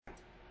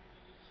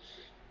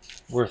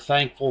We're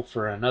thankful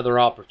for another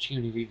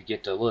opportunity to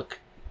get to look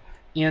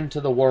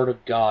into the Word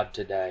of God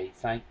today.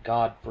 Thank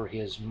God for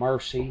His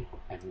mercy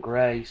and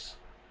grace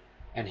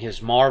and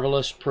His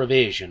marvelous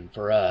provision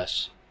for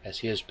us as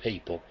His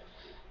people.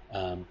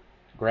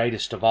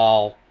 Greatest of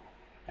all,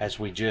 as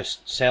we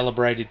just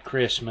celebrated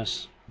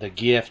Christmas, the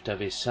gift of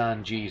His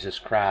Son Jesus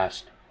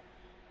Christ,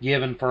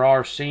 given for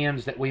our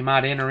sins that we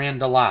might enter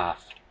into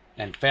life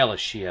and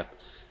fellowship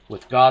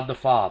with God the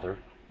Father,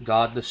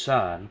 God the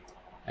Son,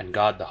 and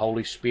God the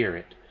Holy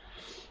Spirit.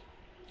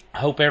 I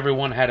hope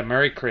everyone had a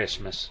Merry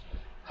Christmas.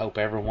 Hope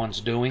everyone's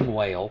doing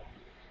well.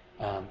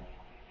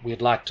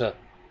 We'd like to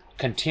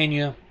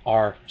continue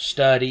our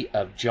study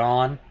of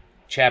John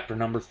chapter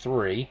number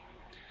 3.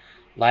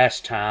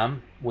 Last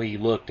time we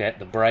looked at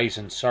the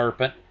brazen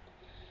serpent,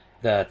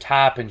 the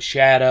type and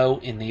shadow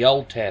in the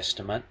Old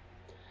Testament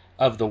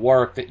of the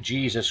work that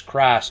Jesus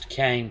Christ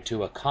came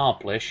to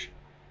accomplish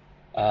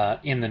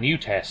in the New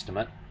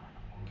Testament.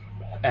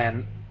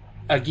 And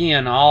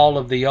again, all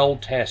of the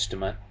Old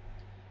Testament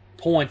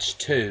points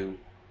to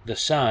the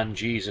Son,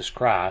 Jesus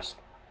Christ,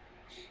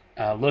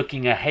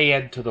 looking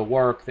ahead to the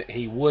work that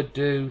He would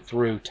do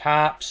through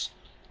types,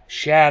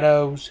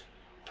 shadows,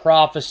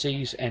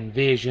 prophecies, and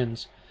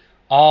visions.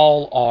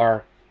 All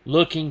are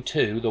looking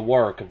to the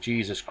work of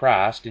Jesus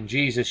Christ, and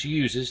Jesus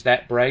uses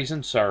that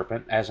brazen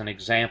serpent as an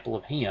example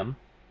of Him.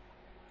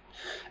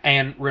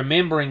 And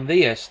remembering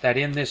this, that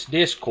in this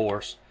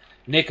discourse,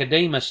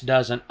 Nicodemus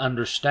doesn't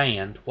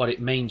understand what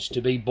it means to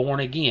be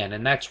born again.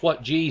 And that's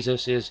what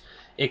Jesus is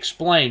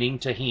explaining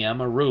to him,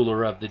 a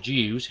ruler of the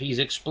Jews. He's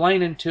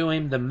explaining to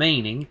him the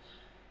meaning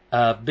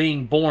of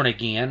being born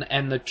again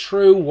and the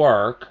true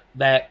work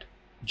that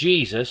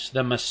Jesus,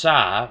 the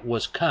Messiah,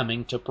 was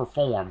coming to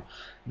perform.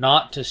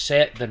 Not to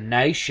set the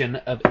nation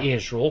of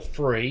Israel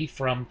free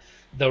from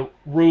the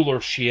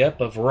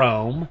rulership of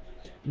Rome,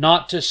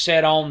 not to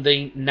sit on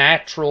the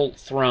natural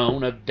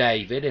throne of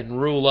David and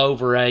rule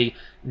over a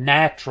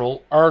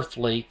natural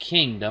earthly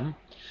kingdom,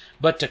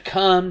 but to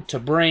come to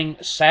bring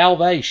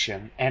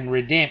salvation and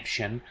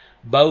redemption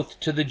both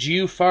to the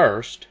Jew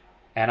first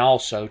and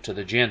also to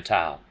the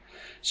Gentile.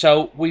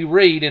 So we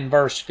read in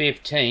verse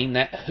 15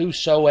 that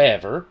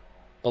whosoever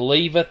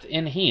believeth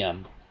in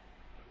Him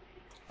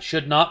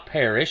should not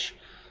perish,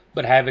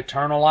 but have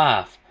eternal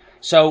life.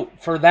 So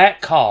for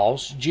that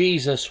cause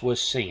Jesus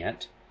was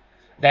sent,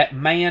 that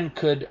man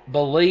could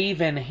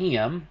believe in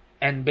Him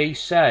and be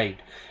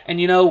saved. And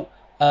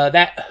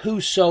that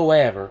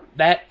whosoever,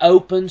 that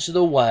opens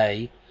the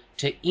way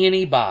to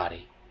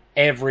anybody,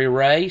 every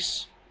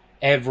race,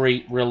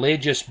 every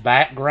religious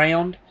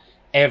background,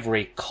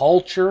 every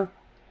culture,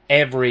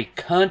 every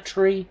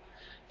country,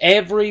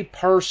 every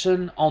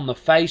person on the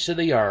face of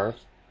the earth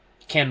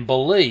can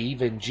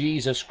believe in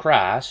Jesus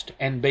Christ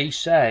and be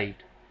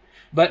saved.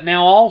 But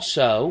now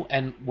also,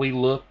 and we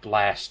looked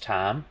last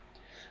time,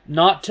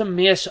 not to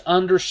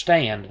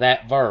misunderstand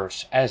that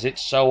verse as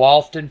it's so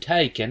often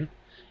taken,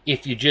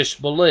 if you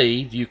just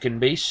believe you can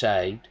be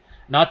saved,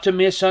 not to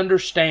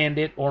misunderstand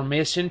it or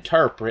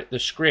misinterpret the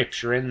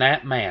Scripture in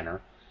that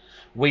manner.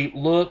 We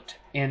looked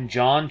in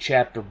John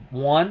chapter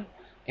 1,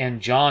 in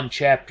John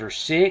chapter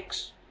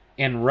 6,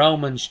 in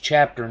Romans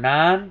chapter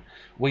 9.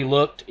 We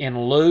looked in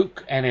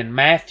Luke and in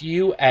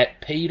Matthew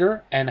at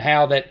Peter and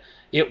how that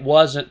it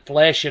wasn't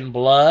flesh and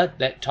blood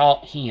that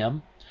taught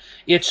him.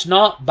 It's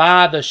not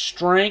by the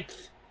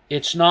strength,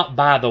 it's not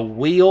by the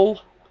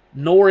will,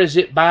 nor is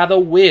it by the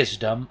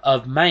wisdom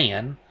of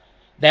man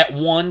that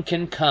one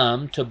can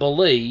come to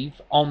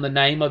believe on the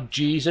name of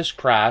Jesus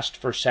Christ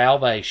for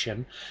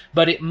salvation,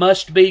 but it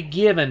must be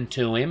given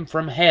to him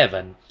from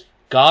heaven.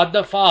 God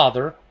the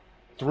Father,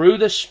 through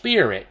the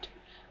Spirit,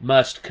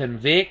 must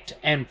convict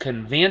and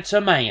convince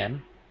a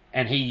man,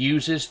 and He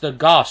uses the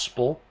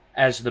gospel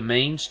as the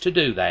means to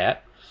do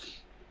that,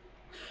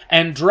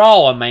 and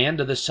draw a man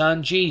to the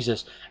Son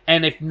Jesus.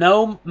 And if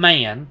no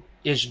man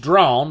is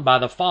drawn by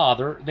the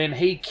Father, then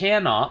he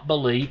cannot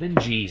believe in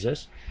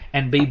Jesus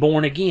and be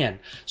born again.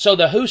 So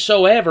the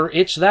whosoever,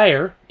 it's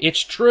there, it's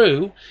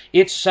true,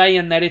 it's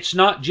saying that it's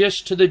not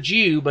just to the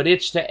Jew, but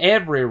it's to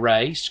every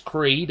race,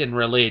 creed, and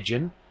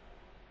religion,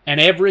 and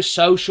every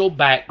social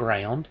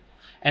background.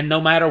 And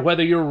no matter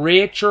whether you're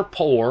rich or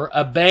poor,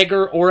 a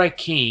beggar or a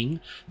king,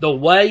 the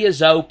way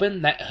is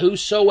open that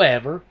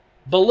whosoever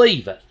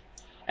believeth.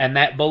 And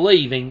that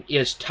believing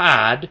is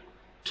tied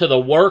to the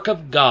work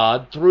of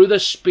God through the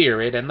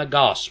Spirit and the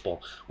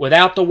gospel.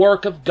 Without the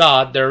work of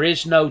God, there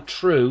is no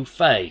true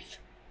faith,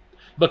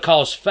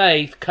 because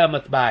faith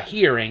cometh by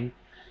hearing,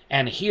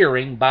 and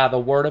hearing by the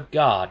Word of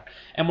God.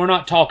 And we're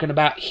not talking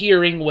about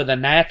hearing with a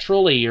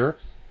natural ear.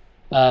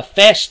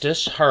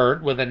 Festus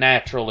heard with a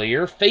natural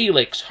ear,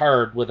 Felix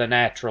heard with a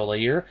natural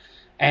ear,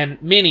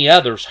 and many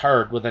others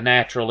heard with a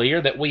natural ear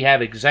that we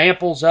have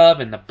examples of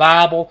in the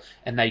Bible,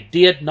 and they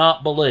did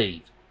not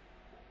believe.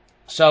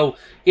 So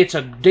it's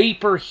a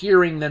deeper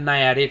hearing than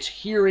that. It's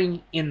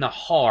hearing in the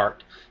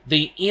heart,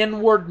 the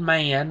inward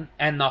man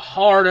and the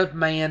heart of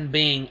man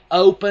being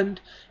opened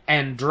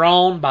and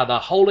drawn by the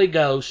Holy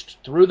Ghost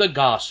through the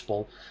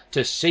gospel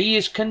to see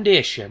his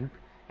condition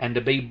and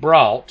to be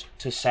brought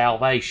to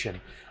salvation,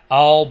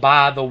 all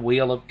by the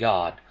will of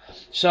God.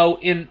 So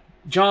in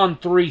John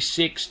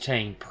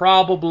 3:16,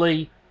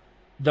 probably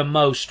the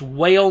most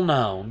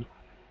well-known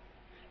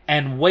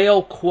and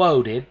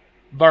well-quoted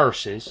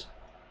verses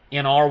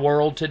in our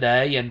world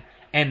today,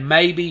 and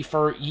maybe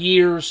for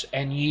years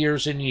and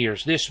years and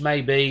years. This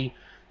may be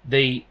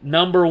the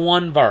number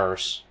one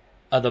verse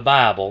of the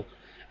Bible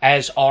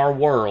as our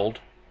world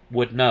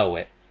would know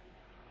it.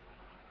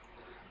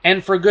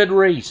 And for good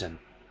reason.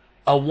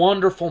 A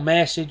wonderful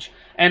message,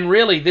 and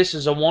really this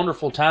is a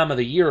wonderful time of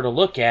the year to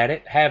look at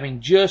it, having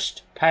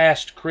just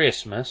passed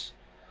Christmas,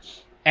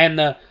 and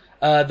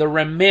the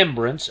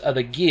remembrance of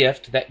the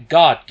gift that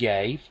God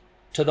gave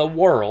to the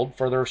world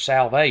for their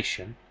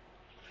salvation,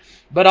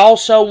 but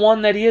also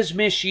one that is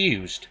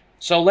misused.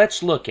 So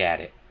let's look at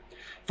it.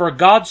 For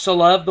God so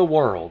loved the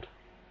world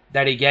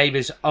that he gave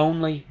his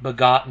only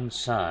begotten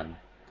Son,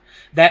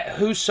 that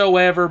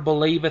whosoever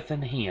believeth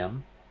in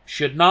him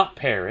should not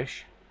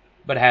perish,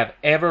 but have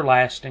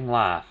everlasting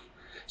life.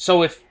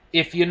 So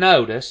if you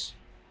notice,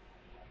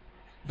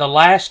 the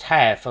last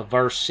half of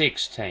verse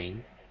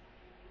 16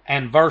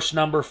 and verse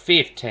number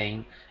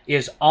 15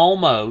 is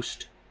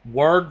almost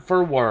word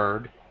for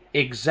word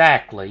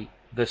exactly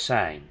the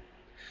same.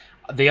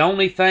 The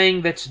only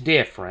thing that's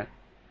different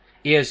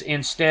is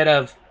instead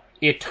of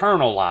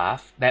eternal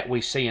life that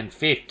we see in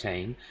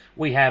 15,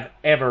 we have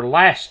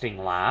everlasting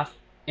life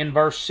in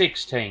verse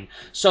 16.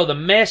 So the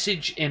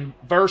message in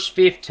verse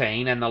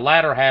 15 and the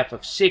latter half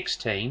of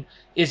 16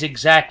 is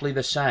exactly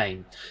the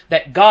same.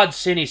 That God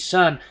sent his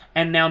Son,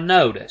 and now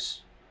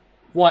notice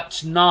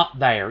what's not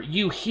there.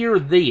 You hear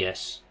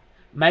this,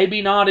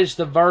 maybe not as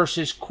the verse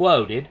is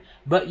quoted,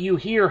 but you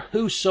hear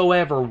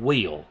whosoever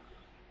will.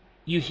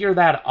 You hear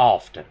that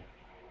often.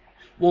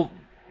 Well,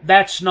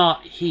 that's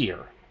not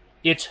here.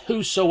 It's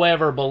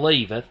whosoever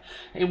believeth.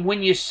 And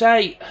when you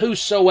say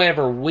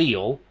whosoever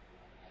will,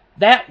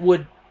 that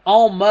would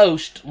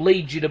almost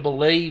lead you to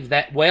believe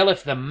that, well,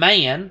 if the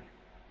man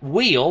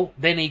will,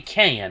 then he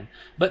can.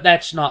 But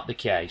that's not the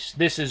case.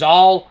 This is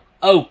all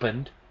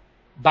opened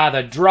by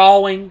the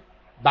drawing,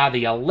 by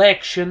the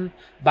election,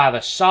 by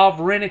the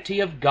sovereignty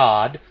of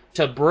God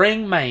to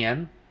bring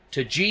man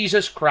to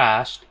Jesus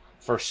Christ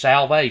for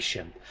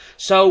salvation.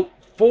 So,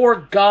 for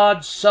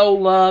God so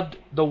loved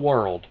the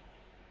world.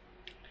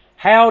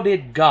 How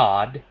did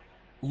God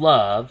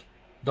love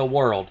the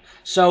world?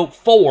 So,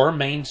 for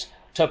means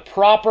to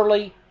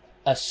properly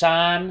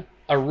assign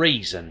a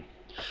reason.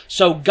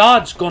 So,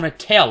 God's going to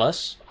tell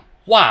us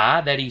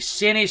why that he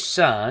sent his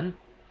Son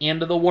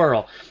into the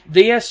world.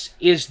 This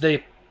is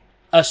the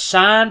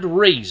assigned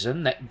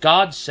reason that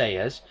God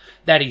says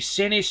that he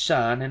sent his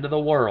Son into the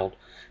world.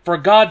 For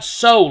God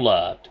so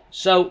loved.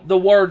 So, the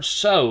word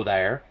so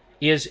there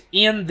is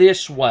in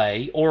this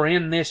way or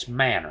in this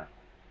manner.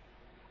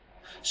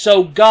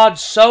 So God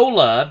so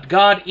loved,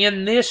 God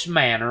in this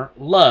manner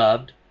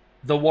loved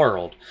the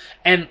world.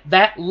 And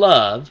that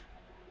love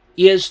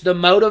is the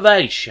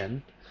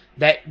motivation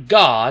that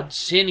God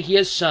sent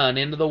his Son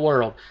into the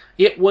world.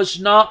 It was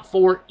not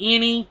for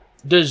any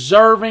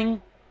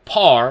deserving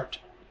part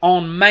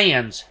on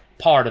man's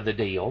part of the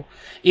deal.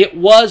 It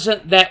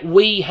wasn't that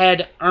we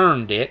had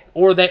earned it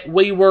or that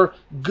we were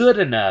good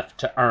enough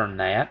to earn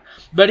that,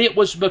 but it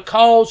was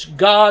because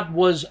God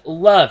was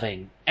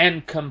loving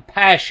and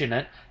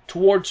compassionate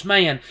towards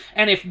man.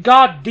 And if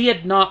God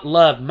did not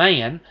love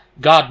man,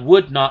 God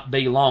would not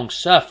be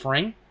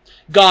long-suffering.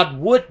 God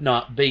would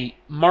not be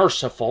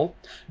merciful.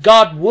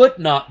 God would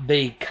not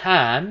be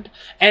kind.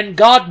 And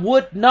God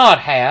would not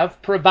have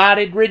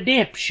provided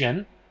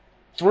redemption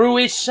through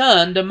his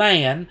Son to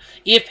man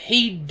if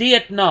he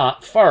did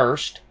not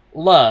first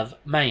love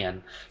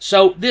man.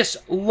 So this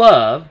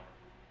love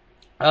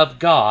of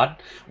God,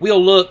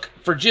 we'll look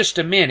for just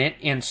a minute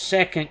in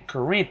 1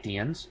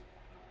 Corinthians,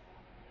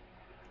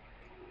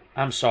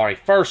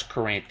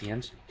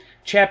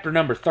 chapter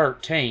number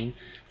 13,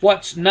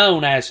 what's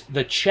known as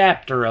the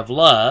chapter of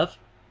love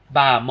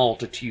by a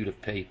multitude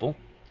of people.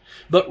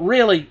 But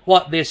really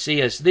what this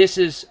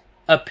is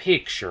a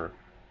picture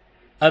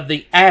of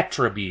the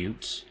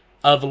attributes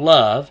of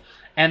love,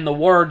 and the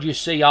word you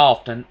see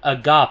often,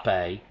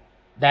 agape,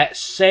 that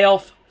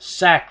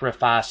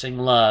self-sacrificing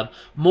love,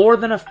 more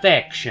than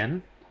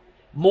affection,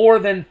 more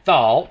than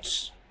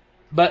thoughts,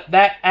 but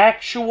that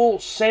actual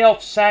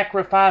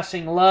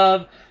self-sacrificing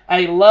love,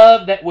 a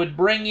love that would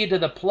bring you to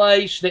the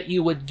place that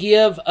you would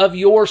give of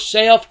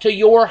yourself to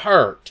your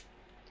hurt.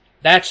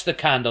 That's the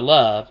kind of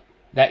love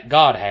that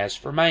God has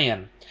for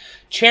man.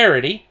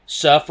 Charity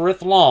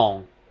suffereth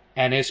long,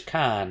 and is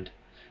kind.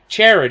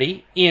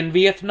 Charity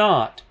envieth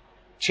not.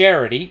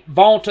 Charity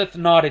vaunteth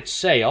not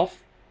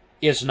itself,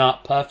 is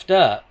not puffed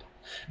up,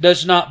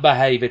 does not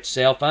behave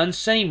itself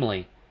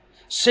unseemly,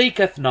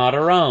 seeketh not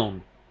her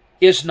own,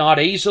 is not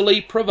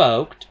easily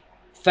provoked,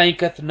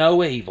 thinketh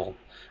no evil,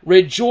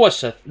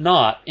 rejoiceth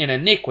not in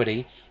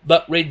iniquity,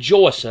 but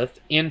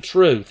rejoiceth in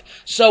truth.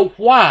 So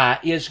why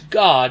is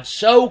God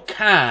so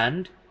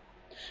kind?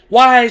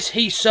 Why is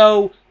he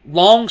so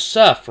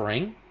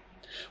long-suffering?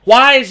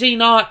 Why is he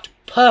not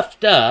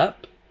puffed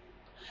up?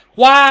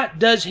 Why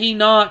does he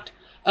not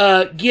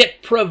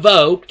get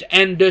provoked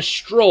and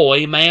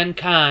destroy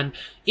mankind?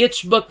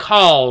 It's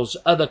because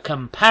of the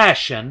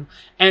compassion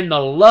and the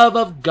love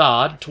of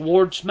God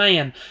towards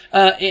man.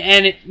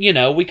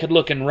 We could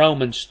look in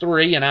Romans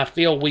 3, and I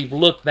feel we've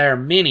looked there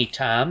many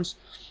times.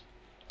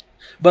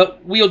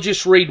 But we'll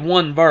just read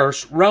one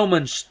verse,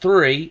 Romans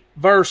 3,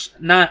 verse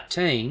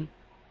 19.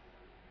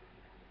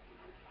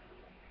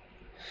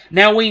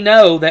 Now we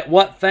know that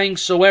what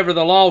things soever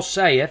the law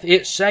saith,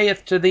 it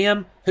saith to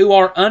them who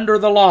are under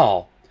the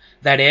law,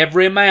 that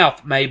every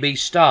mouth may be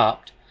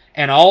stopped,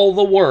 and all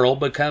the world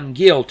become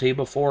guilty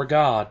before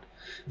God.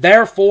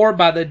 Therefore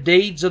by the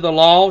deeds of the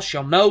law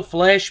shall no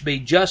flesh be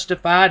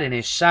justified in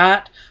his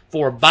sight,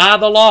 for by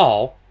the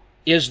law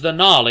is the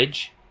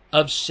knowledge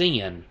of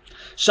sin.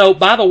 So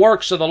by the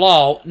works of the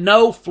law,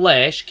 no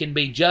flesh can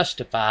be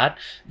justified.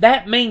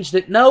 That means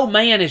that no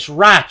man is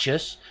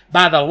righteous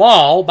by the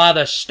law, by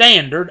the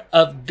standard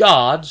of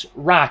God's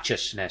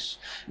righteousness.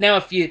 Now,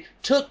 if you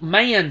took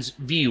man's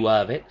view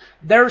of it,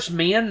 there's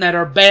men that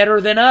are better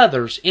than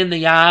others in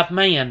the eye of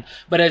man.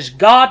 But as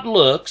God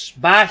looks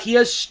by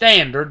His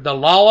standard, the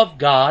law of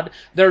God,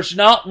 there's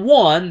not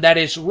one that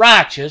is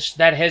righteous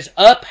that has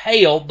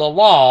upheld the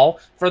law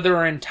for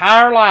their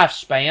entire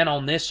lifespan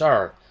on this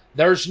earth.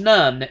 There's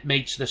none that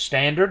meets the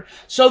standard,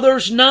 so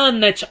there's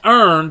none that's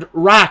earned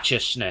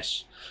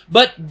righteousness.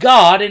 But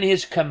God, in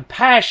His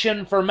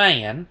compassion for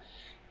man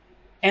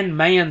and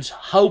man's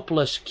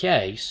hopeless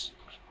case,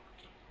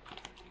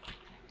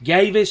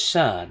 gave His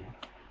Son.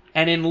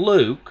 And in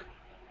Luke,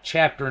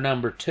 chapter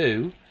number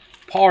 2,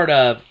 part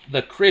of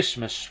the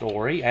Christmas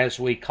story, as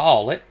we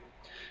call it,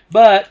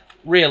 but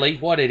really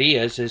what it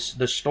is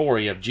the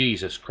story of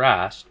Jesus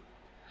Christ.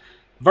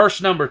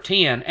 Verse number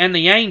 10, And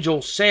the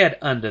angel said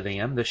unto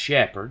them, the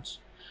shepherds,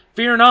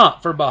 Fear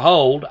not, for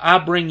behold, I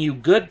bring you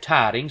good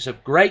tidings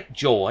of great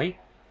joy,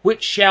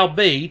 which shall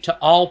be to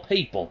all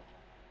people.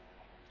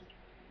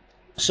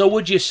 So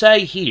would you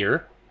say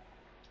here,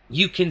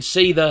 you can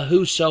see the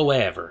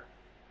whosoever.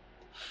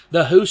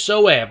 The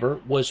whosoever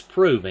was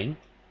proving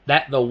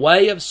that the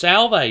way of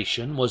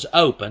salvation was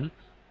open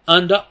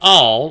unto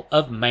all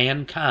of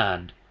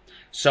mankind.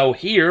 So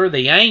here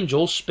the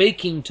angel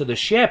speaking to the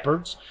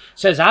shepherds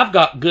says, I've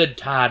got good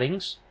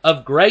tidings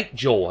of great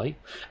joy.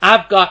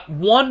 I've got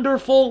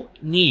wonderful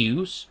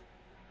news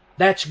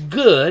that's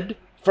good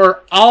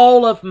for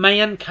all of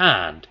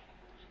mankind.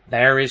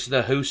 There is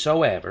the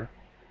whosoever.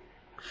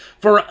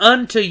 For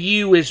unto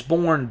you is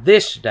born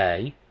this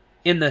day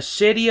in the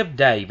city of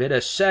David a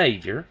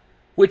Savior,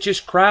 which is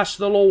Christ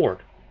the Lord.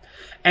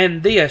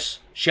 And this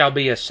shall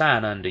be a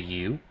sign unto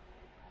you.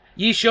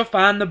 Ye shall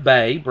find the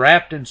babe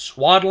wrapped in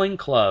swaddling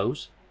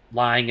clothes,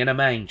 lying in a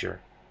manger.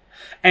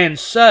 And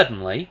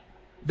suddenly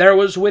there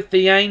was with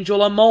the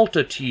angel a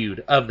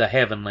multitude of the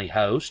heavenly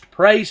host,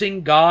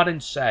 praising God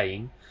and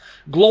saying,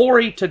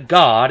 Glory to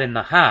God in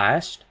the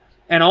highest,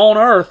 and on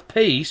earth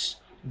peace,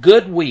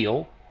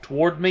 goodwill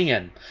toward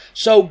men.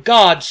 So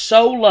God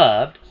so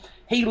loved,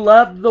 He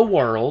loved the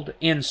world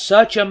in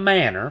such a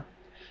manner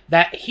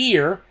that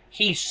here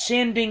He's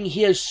sending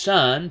His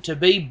Son to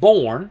be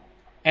born,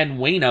 and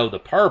we know the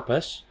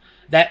purpose,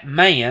 that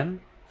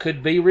man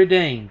could be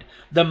redeemed.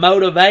 The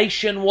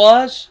motivation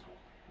was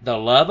the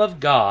love of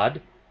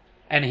God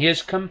and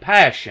His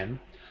compassion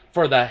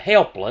for the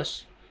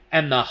helpless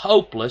and the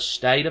hopeless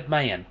state of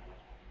man.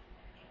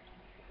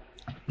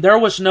 There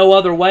was no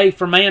other way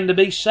for man to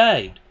be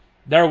saved.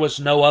 There was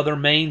no other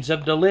means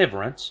of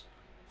deliverance.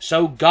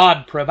 So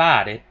God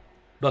provided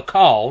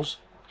because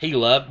He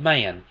loved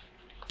man.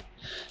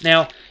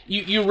 Now,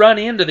 you run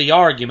into the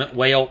argument,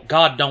 well,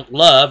 God don't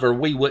love or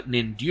we wouldn't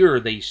endure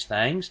these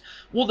things.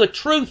 Well, the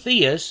truth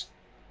is,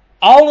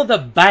 all of the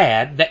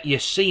bad that you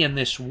see in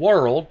this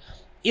world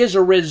is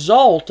a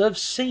result of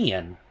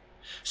sin.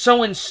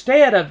 So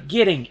instead of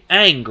getting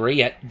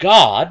angry at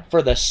God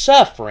for the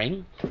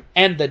suffering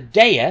and the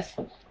death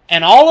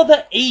and all of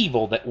the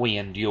evil that we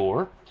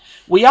endure,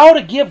 we ought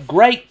to give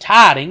great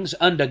tidings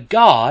unto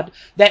God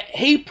that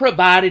He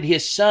provided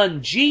His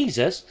Son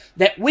Jesus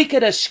that we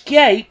could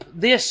escape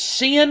this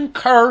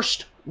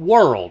sin-cursed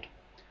world.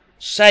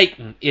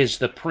 Satan is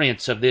the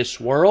prince of this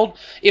world.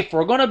 If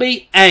we're going to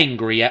be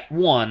angry at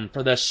one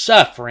for the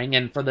suffering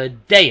and for the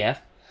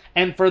death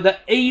and for the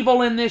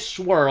evil in this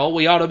world,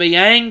 we ought to be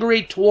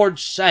angry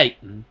towards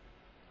Satan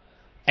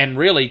and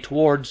really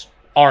towards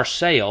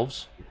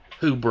ourselves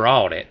who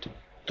brought it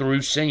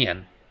through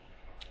sin.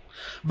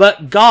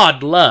 But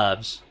God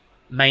loves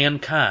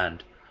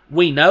mankind.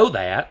 We know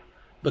that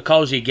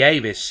because He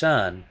gave His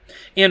Son.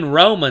 In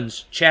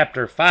Romans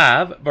chapter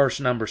 5, verse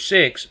number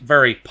 6,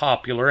 very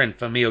popular and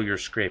familiar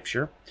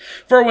scripture,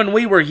 For when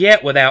we were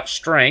yet without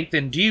strength,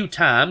 in due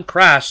time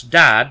Christ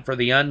died for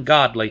the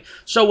ungodly.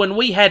 So when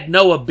we had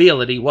no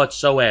ability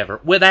whatsoever,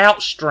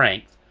 without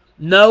strength,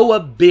 no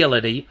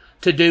ability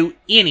to do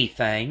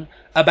anything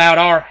about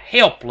our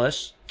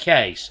helpless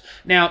case.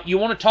 Now, you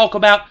want to talk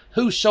about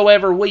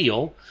whosoever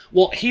will.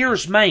 Well,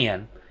 here's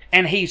man,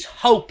 and he's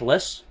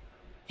hopeless,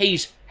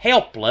 he's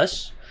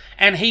helpless,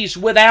 and he's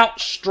without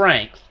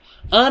strength,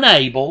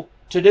 unable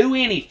to do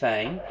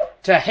anything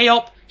to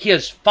help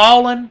his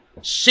fallen,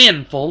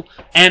 sinful,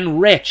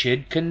 and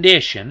wretched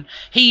condition.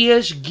 He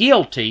is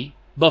guilty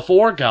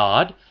before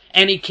God,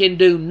 and he can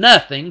do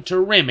nothing to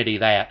remedy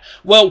that.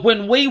 Well,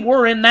 when we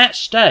were in that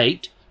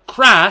state,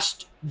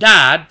 Christ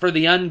died for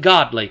the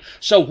ungodly.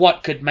 So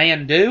what could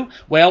man do?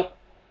 Well,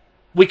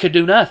 we could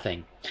do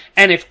nothing.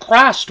 And if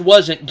Christ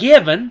wasn't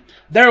given,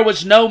 there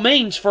was no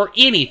means for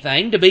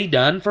anything to be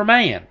done for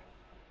man.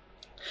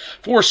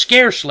 For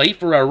scarcely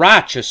for a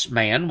righteous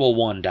man will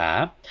one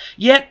die,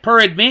 yet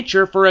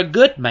peradventure for a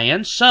good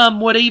man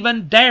some would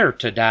even dare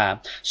to die.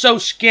 So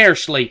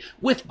scarcely,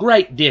 with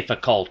great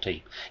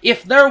difficulty.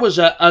 If there was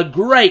a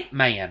great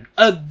man,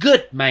 a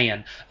good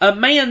man, a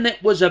man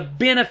that was a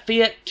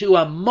benefit to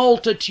a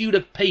multitude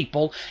of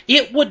people,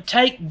 it would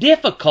take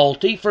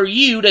difficulty for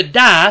you to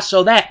die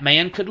so that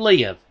man could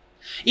live.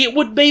 It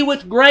would be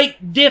with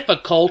great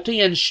difficulty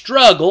and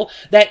struggle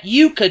that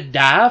you could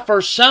die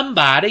for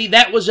somebody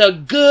that was a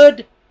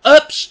good,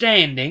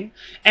 upstanding,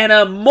 and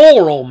a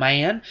moral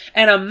man,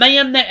 and a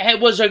man that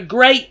was a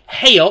great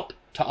help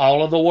to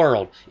all of the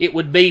world. It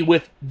would be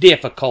with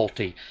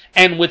difficulty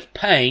and with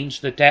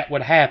pains that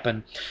would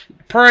happen.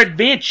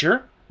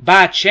 Peradventure,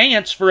 by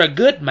chance, for a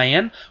good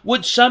man,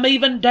 would some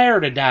even dare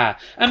to die?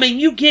 I mean,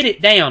 you get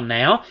it down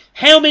now.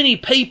 How many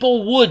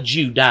people would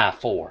you die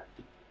for?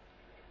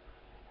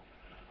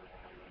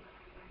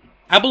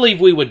 I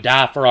believe we would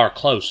die for our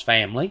close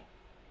family,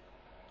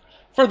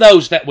 for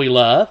those that we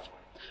love.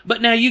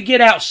 But now you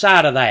get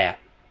outside of that.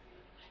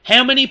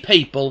 How many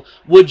people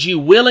would you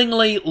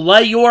willingly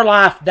lay your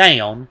life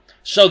down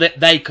so that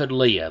they could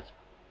live?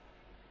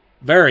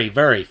 Very,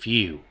 very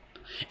few.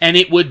 And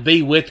it would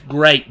be with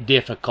great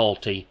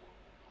difficulty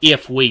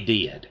if we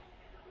did.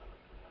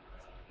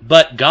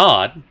 But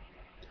God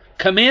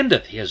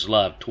commendeth his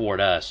love toward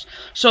us.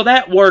 So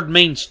that word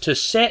means to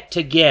set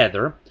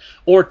together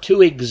or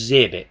to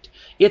exhibit.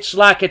 It's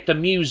like at the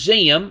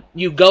museum,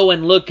 you go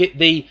and look at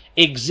the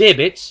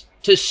exhibits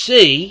to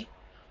see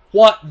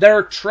what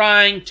they're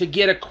trying to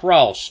get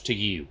across to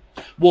you.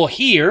 Well,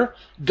 here,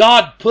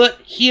 God put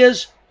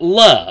his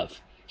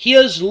love.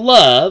 His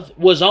love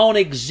was on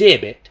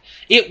exhibit.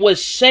 It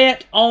was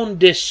set on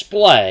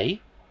display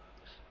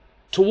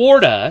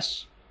toward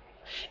us,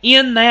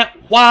 in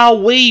that while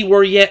we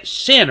were yet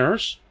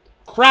sinners,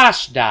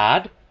 Christ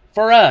died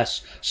for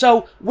us.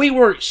 So we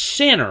were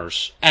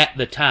sinners at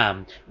the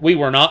time. We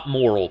were not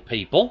moral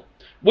people.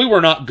 We were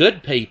not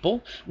good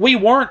people. We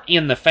weren't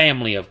in the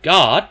family of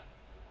God.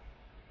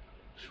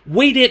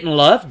 We didn't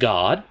love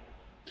God.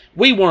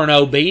 We weren't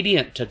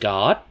obedient to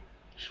God.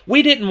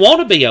 We didn't want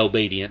to be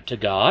obedient to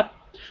God.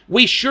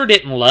 We sure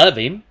didn't love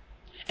him.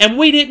 And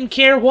we didn't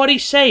care what he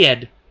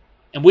said.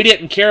 And we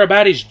didn't care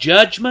about his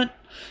judgment.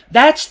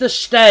 That's the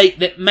state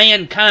that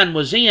mankind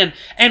was in.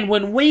 And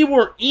when we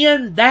were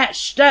in that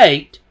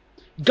state,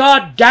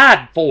 God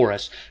died for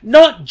us,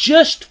 not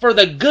just for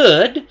the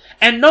good,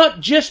 and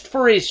not just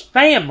for his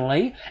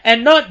family,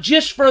 and not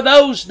just for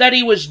those that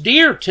he was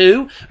dear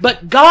to,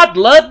 but God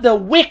loved the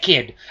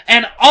wicked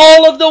and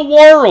all of the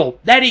world,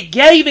 that he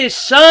gave his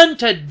Son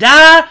to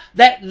die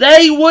that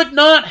they would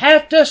not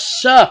have to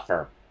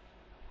suffer.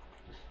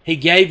 He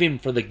gave him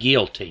for the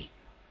guilty.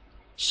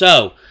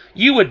 So,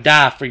 you would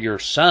die for your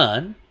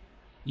son,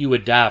 you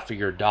would die for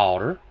your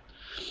daughter,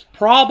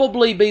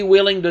 probably be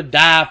willing to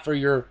die for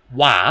your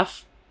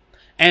wife,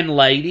 and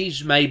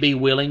ladies may be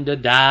willing to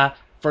die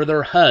for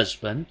their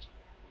husband.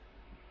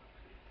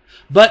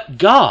 But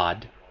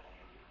God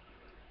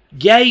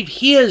gave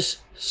his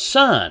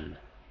Son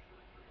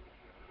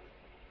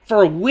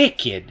for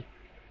wicked,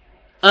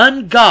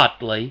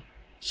 ungodly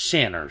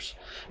sinners.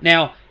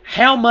 Now,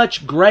 how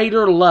much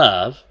greater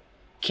love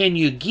can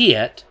you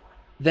get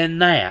than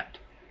that?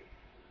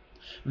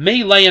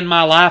 Me laying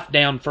my life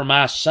down for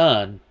my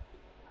son,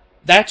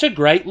 that's a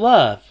great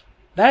love.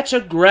 That's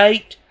a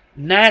great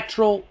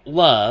natural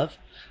love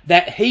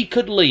that he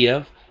could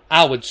live.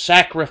 I would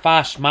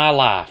sacrifice my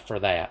life for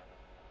that.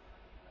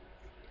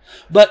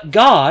 But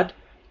God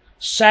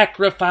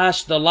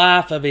sacrificed the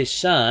life of his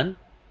Son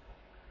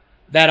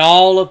that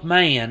all of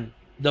man,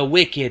 the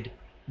wicked,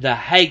 the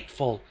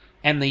hateful,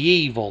 and the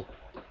evil,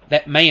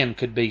 that man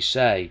could be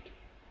saved.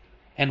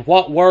 And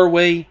what were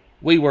we?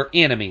 We were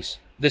enemies.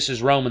 This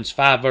is Romans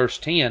 5 verse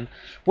 10.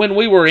 When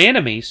we were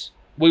enemies,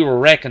 we were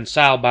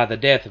reconciled by the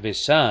death of his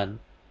Son.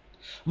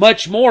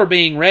 Much more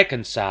being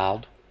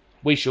reconciled,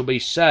 we shall be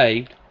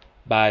saved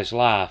by his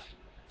life.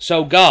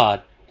 So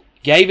God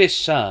gave his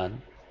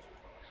Son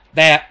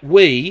that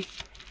we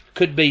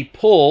could be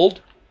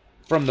pulled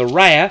from the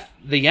wrath,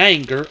 the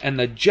anger, and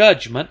the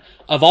judgment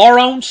of our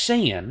own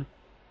sin,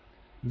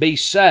 be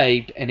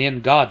saved and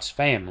in God's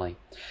family.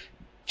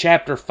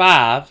 Chapter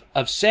 5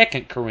 of 2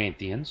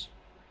 Corinthians,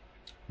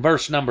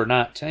 verse number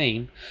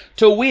 19,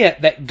 to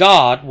wit, that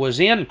God was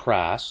in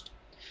Christ,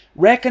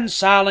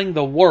 reconciling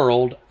the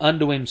world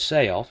unto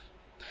himself,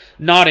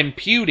 not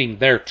imputing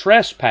their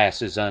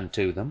trespasses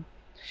unto them,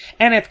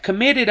 and hath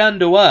committed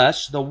unto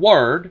us the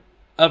word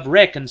of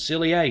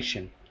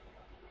reconciliation.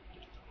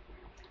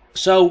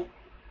 So,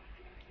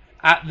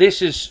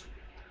 this is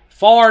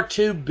far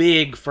too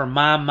big for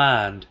my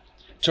mind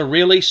to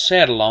really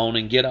settle on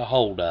and get a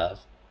hold of.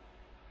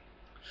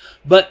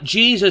 But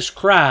Jesus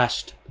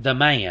Christ, the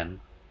man,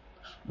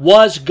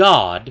 was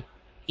God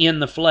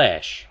in the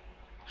flesh.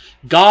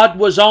 God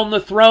was on the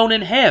throne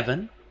in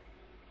heaven.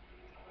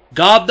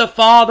 God the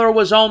Father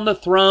was on the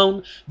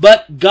throne,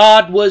 but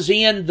God was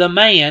in the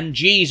man,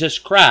 Jesus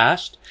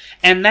Christ,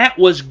 and that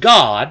was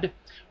God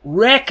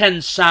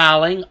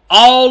reconciling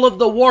all of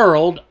the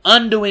world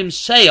unto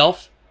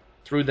himself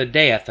through the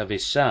death of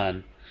his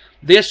Son.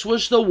 This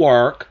was the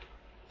work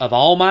of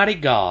Almighty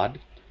God,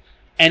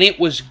 and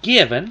it was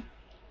given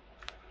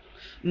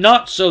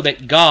not so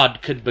that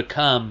God could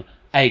become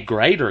a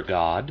greater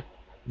God,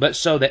 but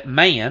so that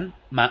man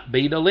might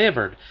be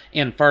delivered.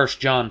 In 1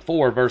 John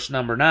 4, verse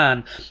number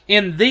 9,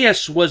 in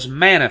this was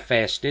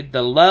manifested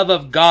the love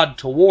of God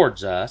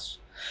towards us,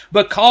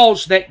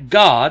 because that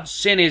God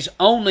sent his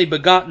only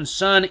begotten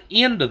Son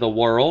into the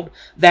world,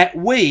 that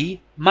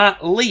we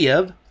might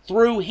live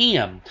through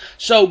him.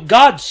 So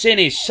God sent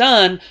his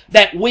Son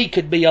that we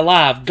could be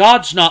alive.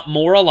 God's not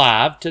more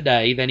alive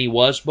today than he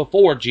was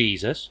before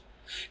Jesus.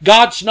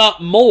 God's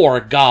not more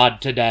God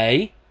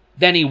today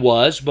than he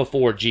was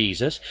before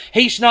Jesus.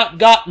 He's not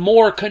got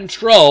more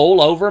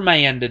control over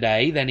man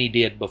today than he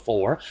did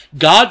before.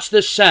 God's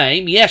the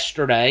same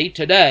yesterday,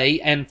 today,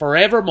 and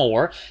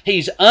forevermore.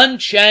 He's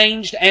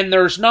unchanged, and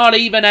there's not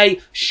even a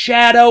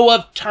shadow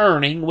of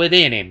turning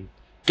within him.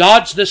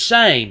 God's the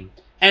same,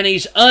 and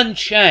he's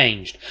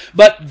unchanged.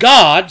 But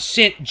God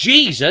sent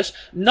Jesus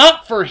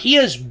not for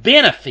his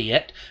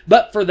benefit,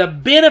 but for the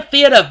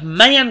benefit of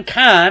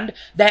mankind,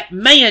 that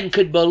man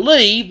could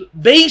believe,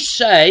 be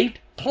saved,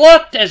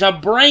 plucked as a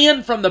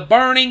brand from the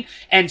burning,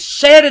 and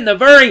set in the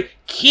very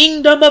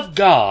kingdom of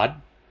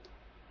God,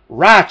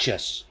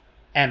 righteous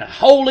and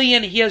holy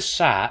in his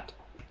sight,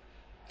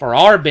 for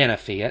our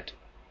benefit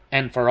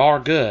and for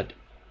our good.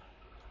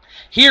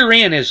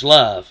 Herein is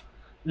love,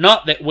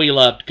 not that we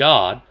loved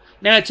God.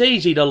 Now, it's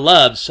easy to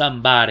love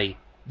somebody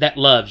that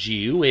loves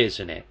you,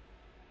 isn't it?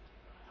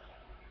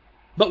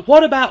 But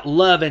what about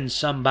loving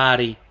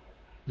somebody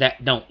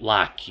that don't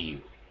like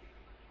you?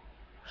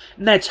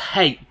 And that's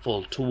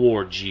hateful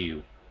towards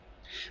you.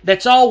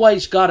 That's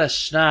always got a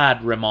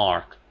snide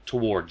remark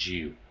towards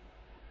you.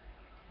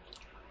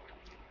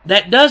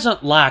 That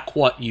doesn't like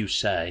what you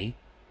say,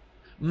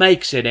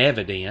 makes it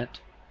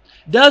evident,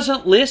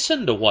 doesn't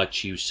listen to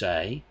what you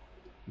say,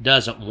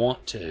 doesn't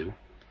want to.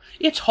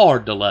 It's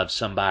hard to love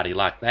somebody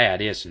like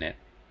that, isn't it?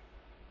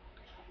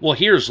 Well,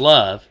 here's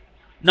love.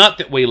 Not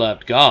that we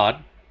loved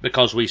God,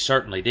 because we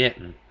certainly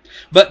didn't,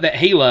 but that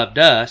he loved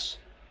us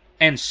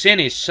and sent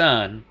his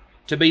Son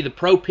to be the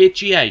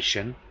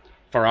propitiation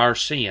for our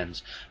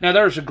sins. Now,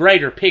 there's a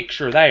greater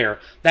picture there.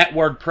 That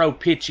word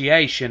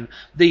propitiation,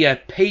 the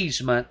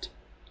appeasement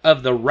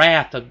of the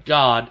wrath of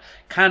God,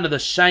 kind of the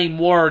same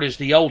word as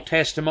the Old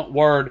Testament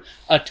word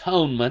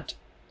atonement.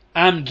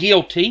 I'm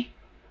guilty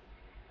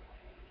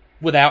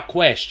without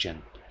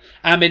question.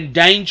 I'm in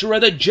danger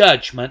of the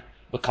judgment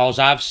because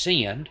I've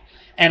sinned,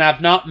 and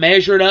I've not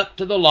measured up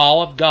to the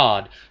law of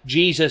God.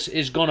 Jesus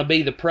is going to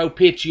be the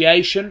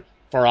propitiation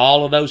for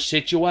all of those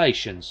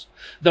situations.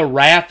 The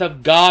wrath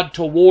of God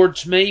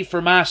towards me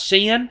for my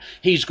sin,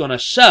 he's going to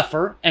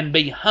suffer and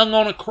be hung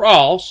on a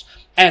cross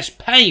as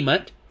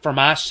payment for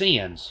my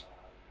sins.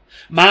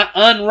 My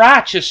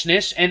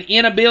unrighteousness and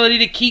inability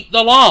to keep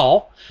the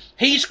law,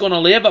 he's going to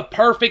live a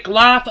perfect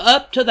life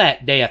up to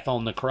that death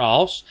on the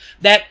cross,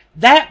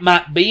 that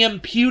might be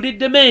imputed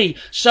to me.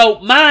 So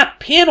my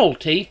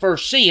penalty for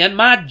sin,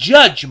 my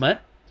judgment,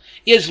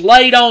 is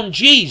laid on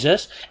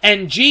Jesus,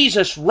 and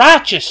Jesus'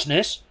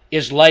 righteousness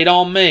is laid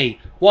on me.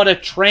 What a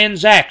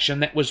transaction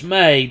that was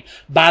made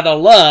by the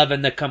love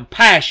and the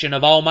compassion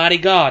of Almighty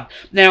God.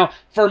 Now,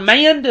 for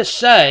man to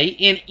say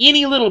in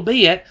any little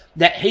bit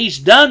that he's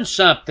done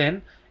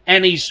something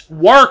and he's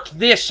worked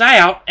this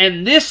out,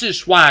 and this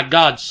is why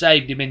God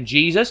saved him in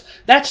Jesus,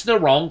 that's the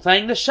wrong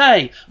thing to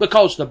say.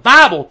 Because the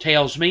Bible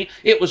tells me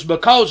it was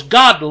because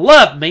God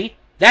loved me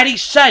that he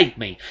saved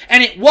me.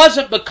 And it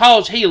wasn't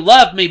because he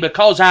loved me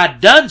because I'd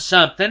done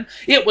something.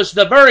 It was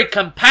the very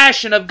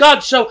compassion of God.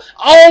 So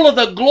all of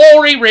the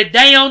glory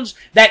redounds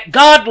that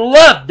God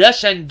loved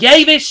us and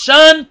gave his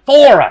Son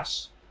for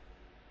us.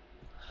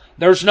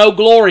 There's no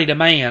glory to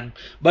man,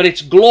 but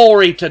it's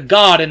glory to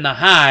God in the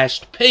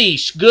highest,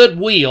 peace,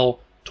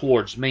 goodwill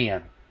towards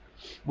men.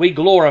 We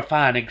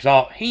glorify and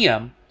exalt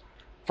him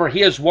for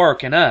his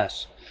work in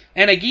us.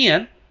 And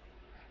again,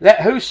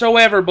 that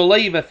whosoever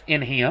believeth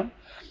in him,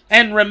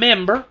 and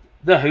remember,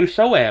 the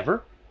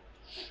whosoever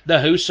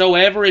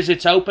is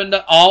it's open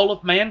to all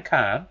of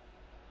mankind,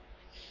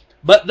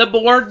 but the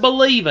word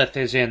believeth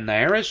is in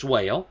there as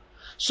well.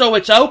 So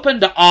it's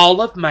open to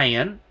all of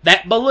man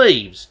that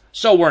believes.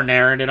 So we're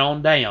narrowing it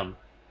on down.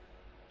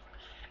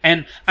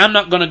 And I'm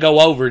not going to go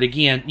over it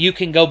again. You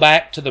can go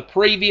back to the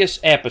previous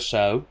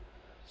episode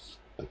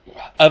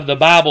of the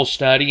Bible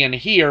study and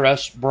hear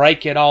us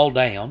break it all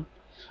down.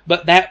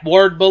 But that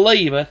word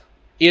believeth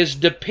is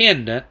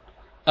dependent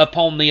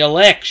upon the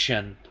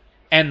election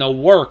and the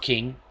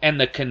working and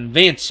the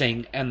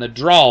convincing and the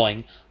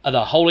drawing of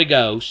the Holy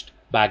Ghost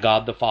by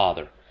God the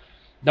Father.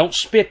 Don't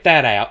spit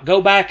that out.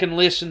 Go back and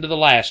listen to the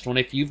last one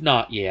if you've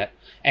not yet,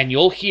 and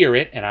you'll hear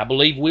it, and I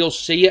believe we'll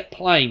see it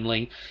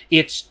plainly.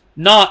 It's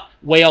not,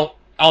 well,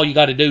 all you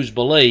got to do is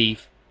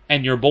believe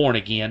and you're born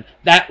again.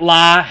 That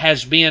lie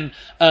has been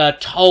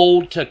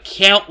told to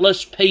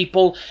countless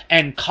people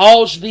and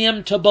caused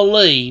them to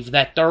believe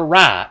that they're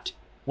right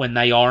when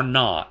they are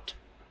not.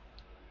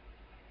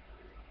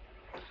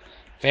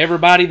 If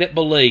everybody that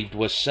believed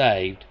was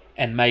saved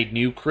and made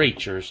new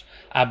creatures,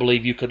 I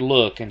believe you could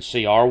look and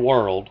see our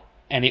world,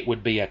 and it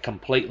would be a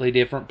completely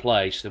different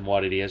place than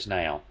what it is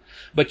now.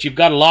 But you've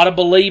got a lot of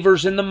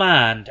believers in the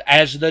mind,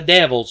 as the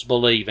devils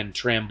believe and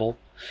tremble,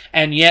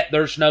 and yet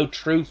there's no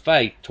true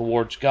faith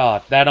towards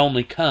God. That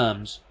only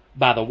comes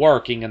by the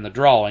working and the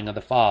drawing of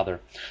the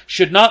Father.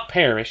 Should not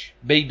perish,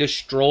 be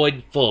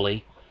destroyed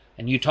fully.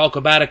 And you talk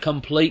about a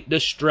complete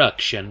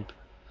destruction.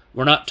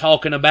 We're not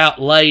talking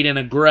about laid in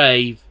a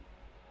grave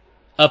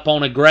up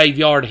on a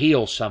graveyard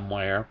hill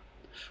somewhere.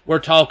 We're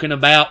talking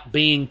about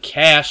being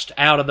cast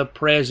out of the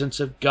presence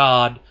of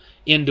God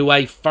into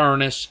a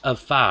furnace of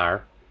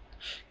fire.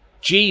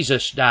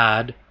 Jesus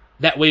died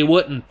that we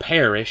wouldn't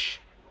perish,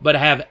 but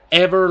have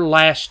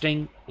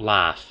everlasting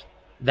life.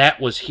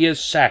 That was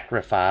His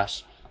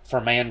sacrifice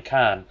for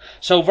mankind.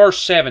 So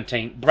verse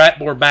 17,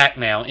 we're back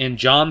now in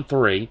John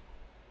 3,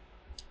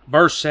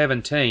 verse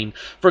 17.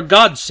 For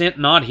God sent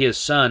not His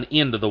Son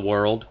into the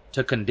world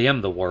to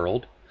condemn the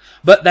world,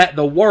 but that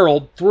the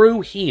world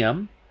through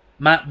Him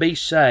might be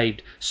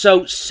saved.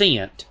 So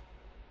sent,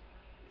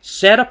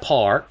 set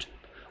apart,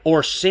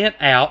 or sent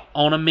out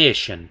on a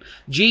mission.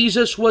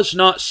 Jesus was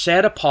not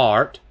set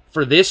apart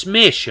for this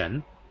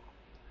mission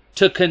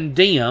to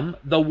condemn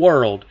the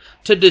world,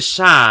 to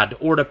decide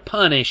or to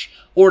punish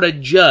or to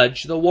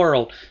judge the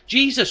world.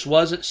 Jesus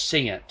wasn't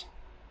sent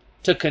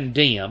to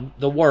condemn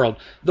the world.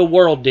 The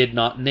world did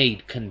not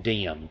need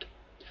condemned.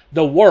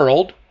 The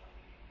world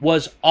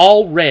was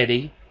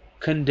already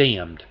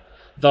condemned.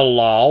 The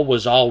law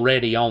was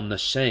already on the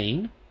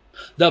scene.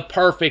 The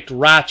perfect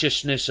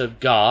righteousness of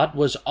God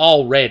was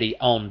already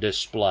on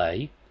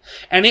display.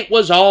 And it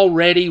was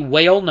already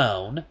well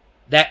known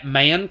that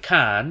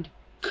mankind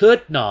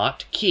could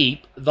not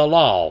keep the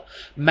law.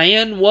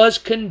 Man was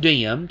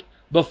condemned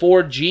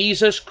before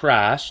Jesus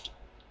Christ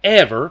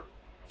ever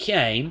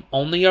came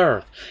on the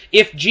earth.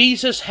 If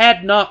Jesus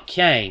had not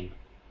came,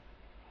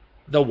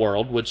 the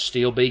world would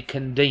still be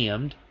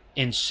condemned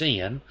in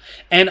sin,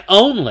 and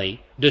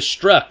only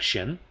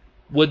destruction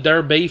would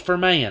there be for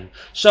man.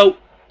 So,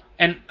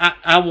 and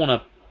I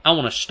want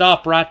to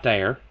stop right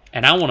there,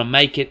 and I want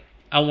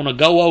to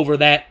go over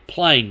that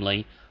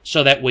plainly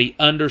so that we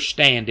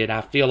understand it. I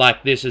feel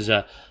like this is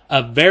a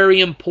very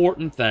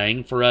important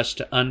thing for us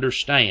to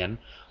understand.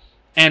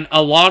 And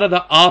a lot of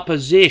the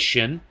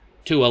opposition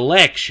to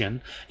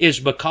election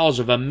is because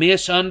of a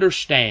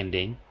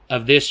misunderstanding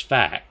of this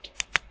fact.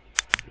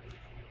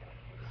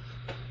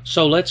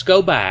 So let's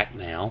go back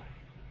now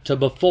to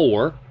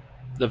before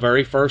the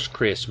very first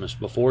Christmas,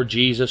 before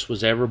Jesus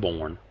was ever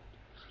born.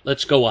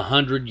 Let's go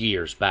 100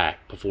 years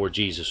back before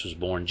Jesus was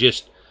born,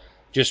 just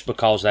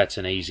because that's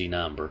an easy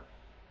number.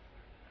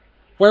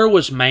 Where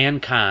was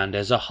mankind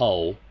as a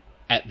whole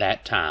at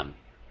that time?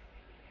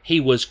 He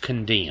was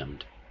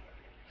condemned.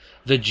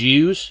 The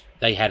Jews,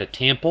 they had a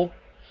temple,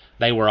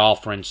 they were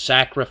offering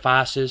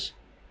sacrifices,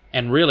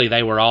 and really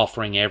they were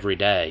offering every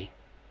day.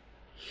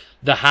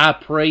 The high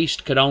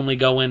priest could only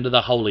go into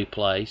the holy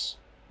place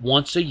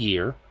once a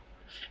year,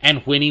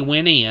 and when he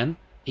went in,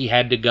 he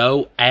had to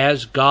go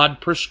as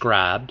God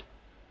prescribed,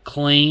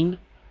 clean,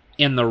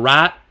 in the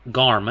right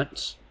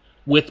garments,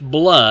 with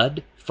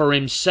blood for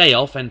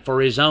himself and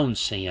for his own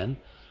sin,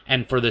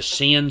 and for the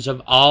sins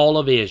of all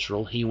of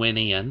Israel. He went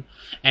in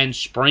and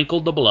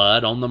sprinkled the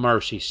blood on the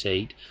mercy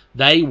seat.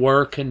 They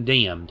were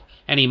condemned.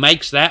 And he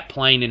makes that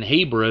plain in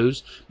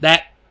Hebrews.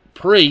 That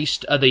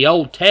priest of the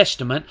Old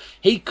Testament,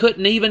 he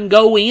couldn't even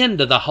go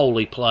into the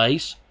holy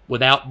place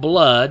without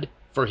blood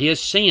for his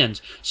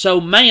sins.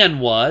 So man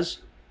was,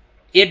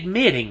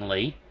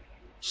 admittingly,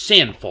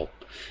 sinful.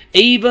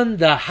 Even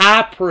the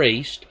high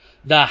priest,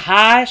 the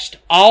highest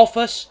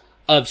office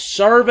of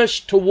service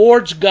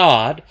towards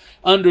God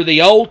under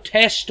the Old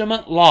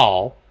Testament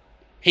law,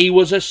 he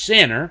was a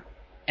sinner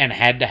and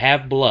had to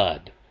have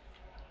blood.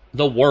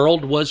 The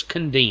world was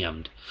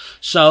condemned.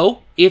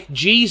 So, if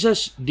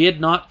Jesus did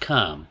not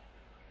come,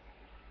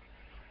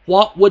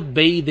 what would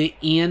be the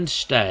end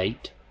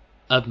state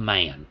of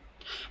man?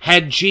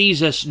 Had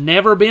Jesus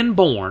never been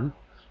born,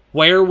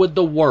 where would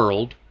the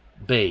world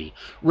be?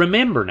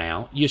 Remember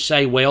now, you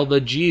say, well,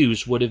 the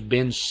Jews would have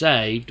been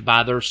saved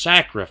by their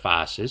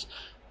sacrifices.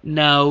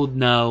 No.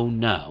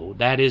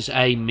 That is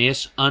a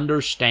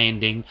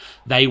misunderstanding.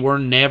 They were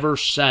never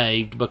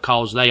saved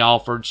because they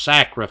offered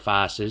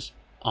sacrifices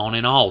on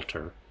an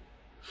altar.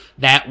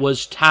 That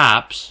was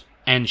types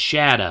and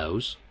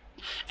shadows.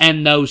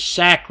 And those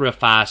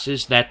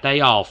sacrifices that they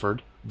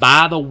offered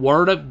by the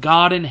Word of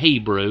God in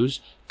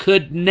Hebrews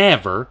could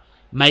never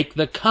make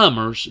the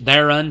comers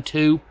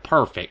thereunto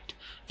perfect.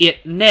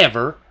 It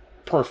never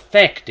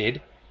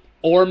perfected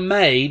or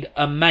made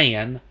a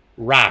man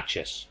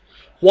righteous.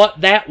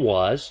 What that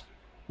was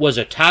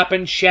a type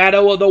and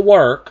shadow of the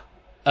work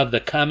of the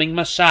coming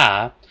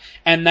Messiah,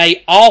 and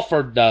they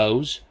offered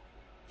those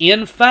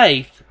in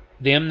faith,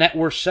 them that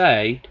were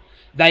saved,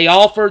 they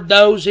offered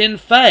those in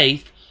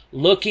faith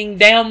looking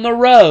down the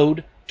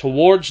road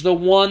towards the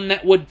one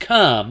that would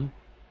come,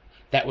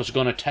 that was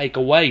going to take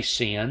away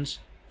sins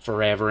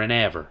forever and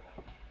ever.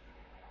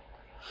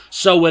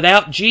 So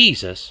without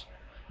Jesus,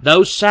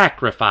 those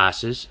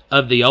sacrifices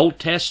of the Old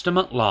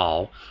Testament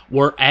law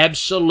were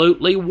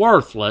absolutely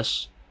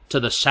worthless to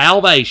the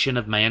salvation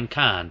of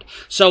mankind.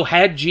 So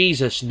had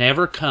Jesus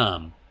never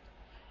come,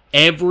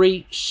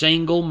 every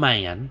single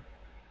man,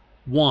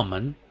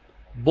 woman,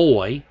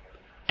 boy,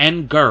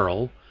 and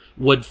girl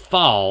would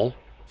fall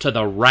to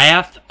the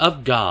wrath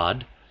of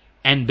God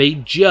and be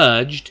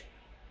judged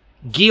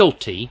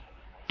guilty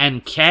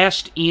and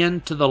cast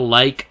into the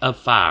lake of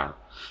fire.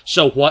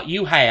 So what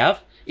you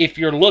have, if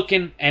you're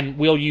looking, and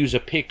we'll use a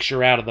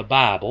picture out of the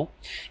Bible,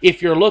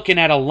 if you're looking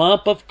at a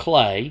lump of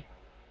clay,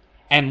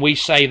 and we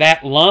say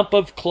that lump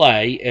of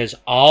clay is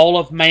all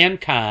of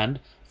mankind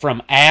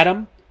from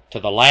Adam to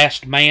the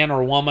last man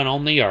or woman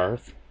on the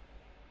earth,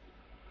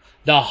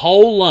 the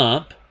whole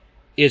lump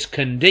is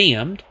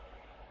condemned,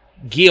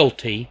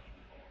 guilty,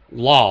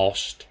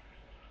 lost,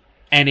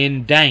 and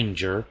in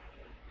danger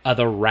of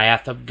the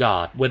wrath of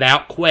God,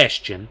 without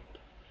question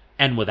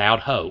and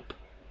without hope.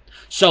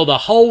 So the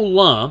whole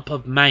lump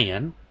of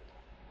man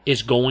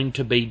is going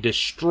to be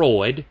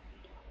destroyed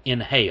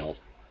in hell.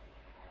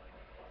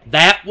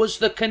 That was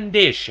the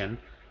condition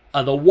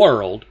of the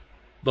world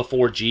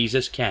before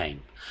Jesus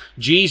came.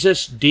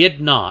 Jesus did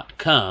not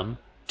come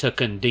to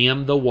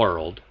condemn the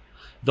world.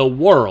 The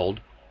world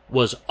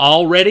was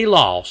already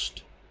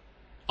lost,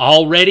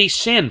 already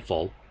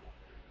sinful,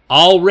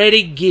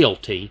 already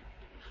guilty,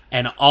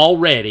 and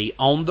already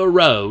on the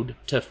road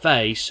to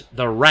face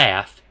the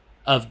wrath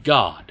of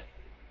God.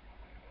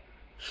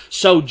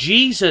 So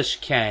Jesus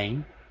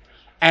came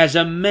as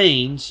a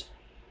means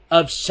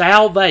of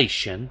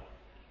salvation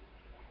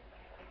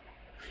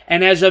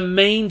and as a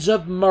means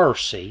of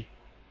mercy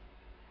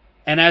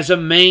and as a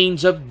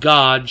means of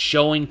God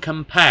showing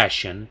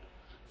compassion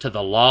to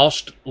the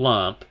lost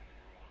lump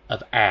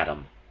of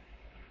Adam.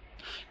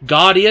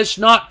 God is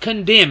not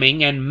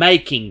condemning and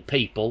making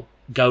people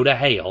go to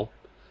hell.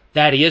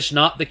 That is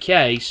not the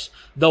case.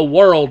 The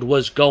world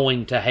was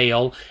going to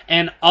hell,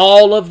 and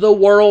all of the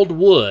world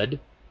would,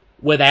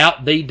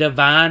 without the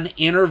divine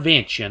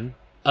intervention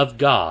of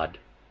God.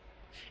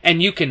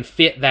 And you can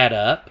fit that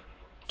up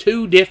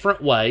two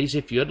different ways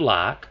if you'd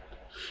like.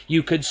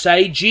 You could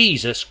say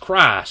Jesus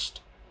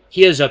Christ,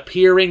 His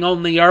appearing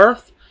on the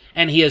earth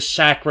and His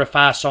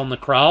sacrifice on the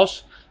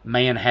cross,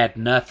 man had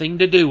nothing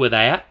to do with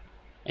that.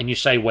 And you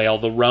say, well,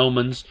 the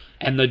Romans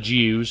and the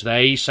Jews,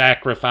 they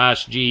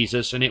sacrificed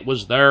Jesus and it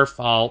was their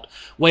fault.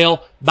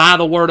 Well, by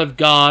the Word of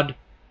God,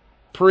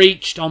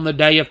 preached on the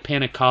day of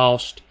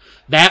Pentecost,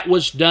 that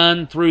was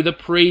done through the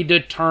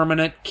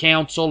predeterminate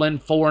counsel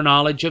and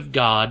foreknowledge of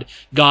God.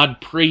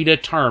 God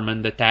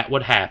predetermined that that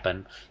would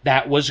happen.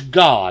 That was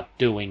God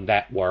doing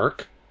that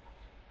work.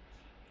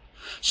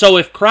 So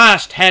if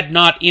Christ had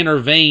not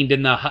intervened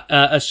in the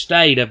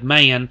estate of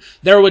man,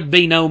 there would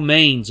be no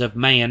means of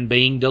man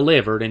being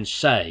delivered and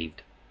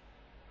saved.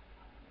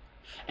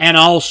 And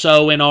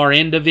also in our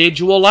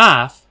individual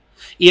life,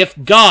 if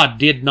God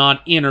did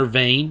not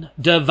intervene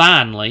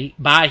divinely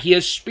by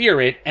His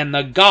Spirit and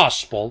the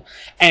gospel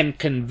and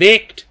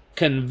convict,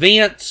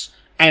 convince,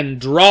 and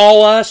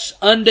draw us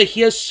unto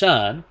His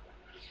Son,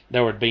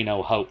 there would be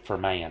no hope for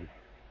man.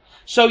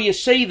 So you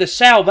see, the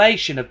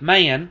salvation of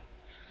man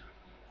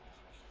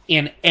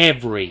in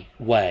every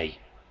way,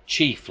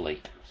 chiefly,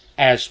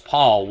 as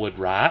Paul would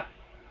write,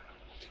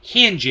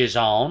 hinges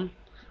on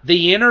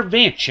the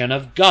intervention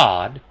of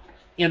God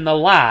in the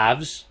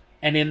lives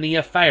and in the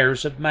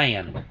affairs of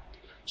man.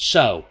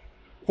 So,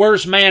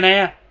 where's man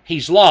at?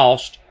 He's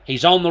lost.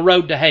 He's on the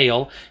road to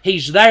hell.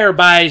 He's there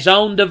by his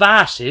own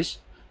devices,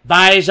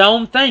 by his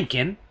own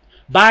thinking,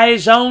 by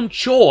his own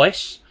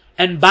choice,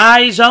 and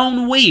by his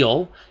own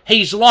will.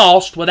 He's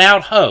lost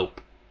without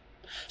hope.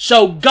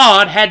 So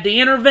God had to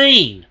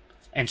intervene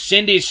and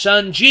send His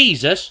Son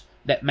Jesus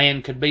that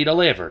man could be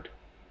delivered.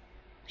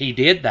 He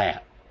did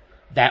that.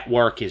 That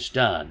work is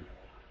done.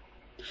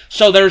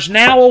 So there's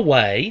now a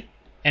way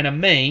and a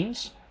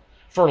means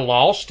for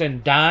lost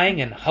and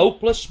dying and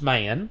hopeless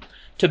man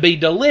to be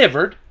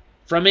delivered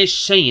from his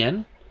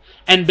sin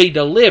and be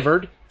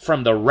delivered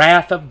from the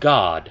wrath of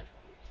God.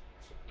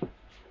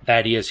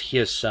 That is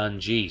His Son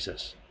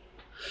Jesus.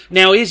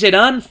 Now, is it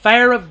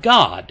unfair of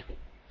God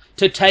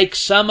to take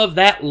some of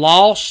that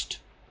lost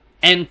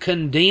and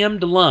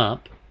condemned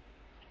lump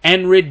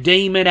and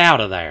redeem it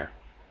out of there?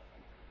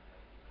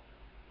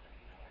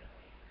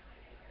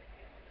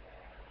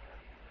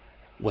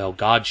 Well,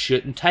 God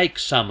shouldn't take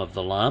some of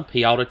the lump.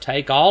 He ought to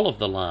take all of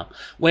the lump.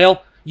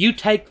 Well, you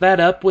take that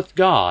up with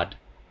God,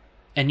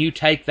 and you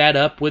take that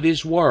up with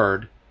His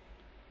Word,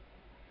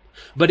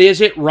 But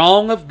is it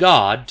wrong of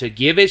God to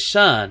give His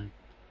Son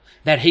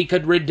that He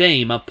could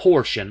redeem a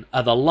portion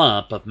of the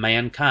lump of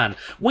mankind?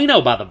 We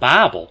know by the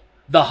Bible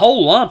the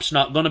whole lump's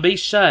not going to be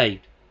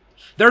saved.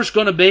 There's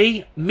going to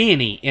be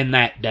many in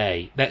that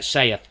day that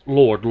saith,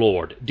 Lord,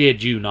 Lord,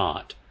 did you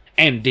not?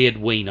 And did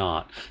we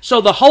not?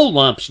 So the whole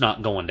lump's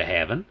not going to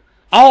heaven.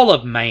 All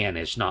of man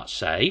is not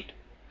saved.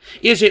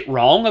 Is it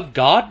wrong of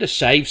God to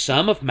save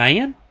some of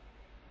man?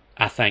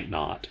 I think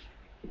not.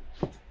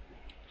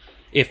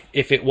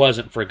 If it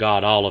wasn't for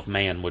God, all of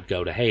man would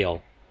go to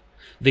hell.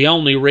 The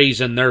only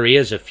reason there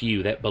is a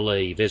few that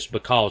believe is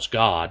because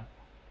God,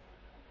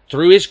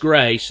 through His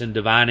grace and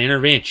divine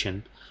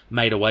intervention,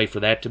 made a way for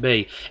that to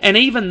be. And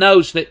even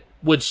those that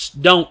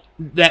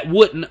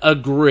wouldn't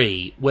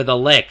agree with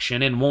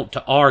election and want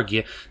to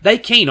argue, they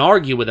can't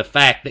argue with the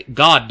fact that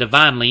God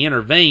divinely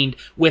intervened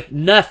with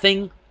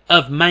nothing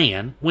of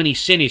man when He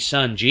sent His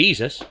Son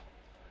Jesus.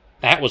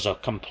 That was a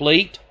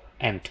complete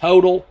and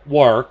total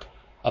work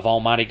of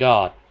Almighty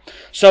God.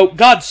 So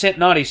God sent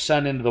not His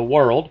Son into the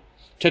world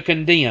to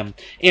condemn.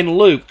 In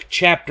Luke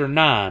chapter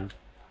 9,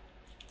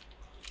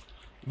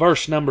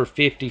 verse number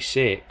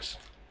 56.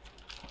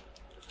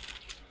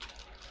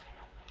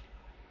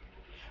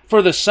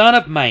 For the Son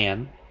of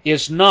Man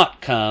is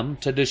not come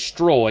to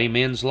destroy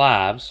men's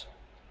lives,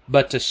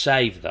 but to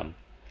save them.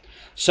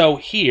 So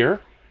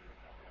here,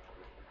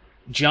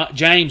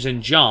 James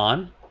and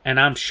John, and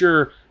I'm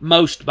sure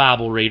most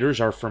Bible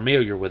readers are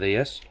familiar with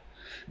this,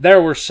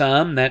 there were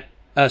some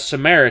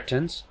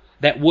Samaritans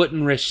that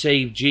wouldn't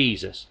receive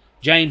Jesus.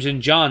 James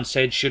and John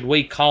said, should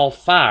we call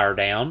fire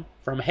down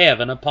from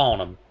heaven upon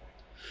them?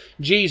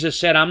 Jesus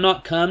said, I'm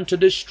not come to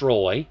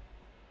destroy,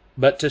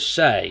 but to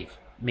save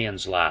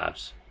men's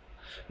lives.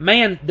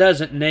 Man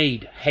doesn't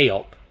need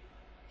help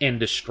in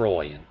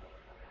destroying.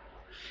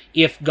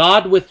 If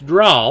God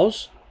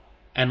withdraws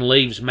and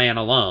leaves man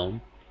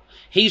alone,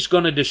 He's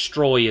going to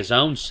destroy His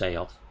own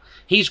self.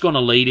 He's going to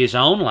lead His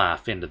own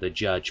life into the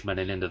judgment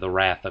and into the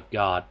wrath of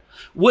God.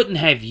 Wouldn't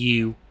have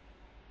you?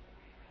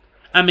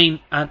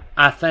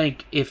 I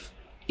think if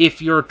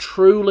you're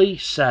truly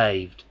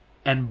saved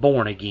and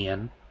born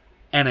again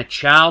and a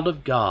child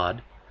of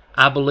God,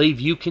 I believe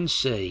you can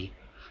see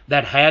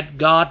that had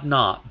God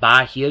not,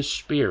 by His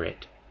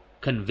Spirit,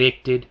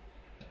 convicted,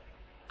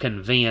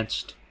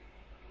 convinced,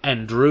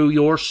 and drew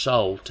your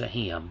soul to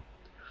Him,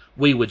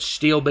 we would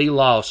still be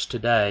lost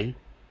today.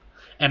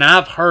 And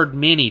I've heard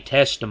many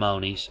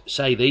testimonies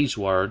say these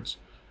words,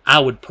 I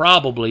would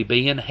probably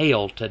be in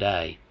hell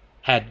today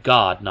had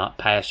God not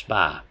passed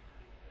by.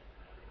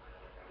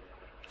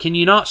 Can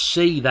you not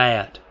see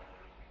that?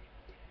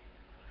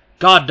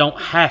 God don't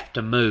have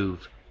to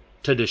move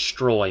to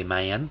destroy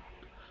man.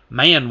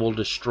 Man will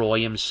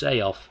destroy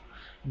himself.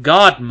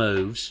 God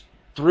moves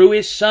through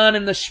His Son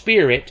and the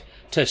Spirit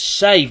to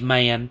save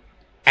man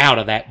out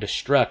of that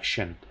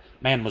destruction.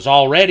 Man was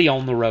already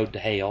on the road to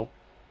hell.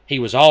 He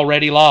was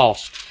already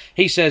lost.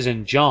 He says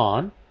in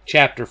John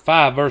chapter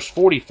 5, verse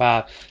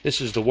 45, this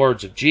is the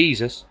words of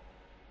Jesus,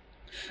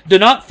 do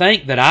not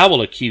think that I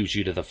will accuse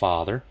you to the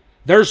Father.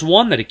 There's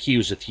one that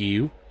accuseth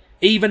you,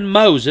 even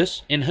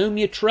Moses, in whom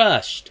you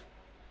trust.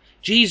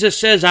 Jesus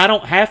says, I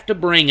don't have to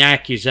bring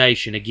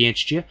accusation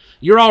against you.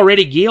 You're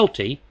already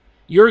guilty.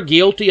 You're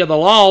guilty of the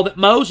law that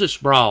Moses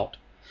brought.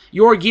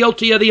 You're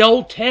guilty of the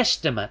Old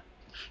Testament.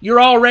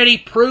 You're already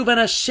proven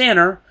a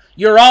sinner.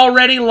 You're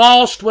already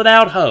lost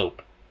without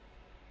hope.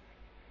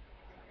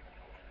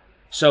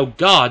 So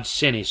God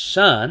sent His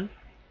Son.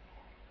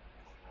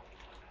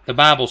 The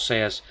Bible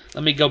says,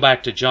 let me go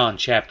back to John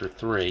chapter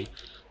 3.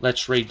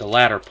 Let's read the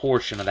latter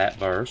portion of that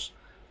verse.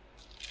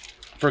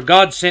 For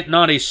God sent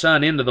not His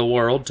Son into the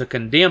world to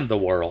condemn the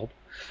world,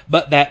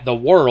 but that the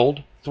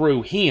world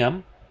through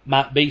Him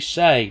might be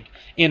saved.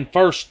 In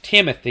 1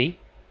 Timothy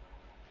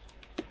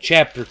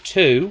chapter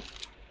 2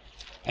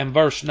 and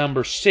verse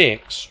number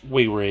 6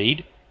 we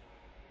read,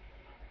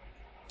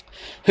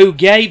 who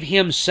gave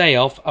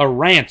Himself a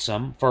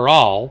ransom for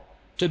all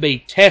to be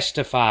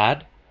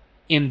testified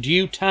in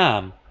due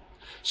time.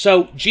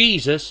 So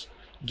Jesus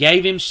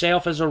gave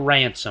Himself as a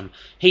ransom.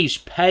 He's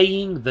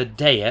paying the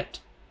debt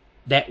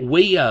that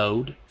we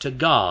owed to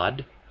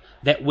God,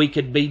 that we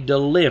could be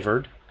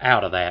delivered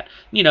out of that.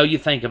 You know, you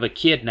think of a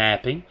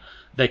kidnapping.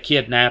 The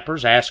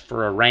kidnappers ask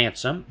for a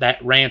ransom.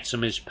 That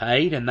ransom is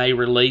paid and they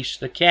release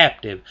the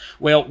captive.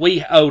 Well,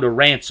 we owed a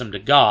ransom to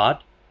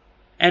God,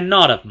 and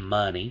not of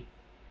money,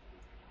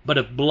 but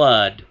of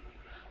blood.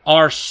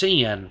 Our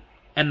sin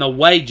and the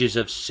wages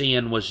of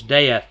sin was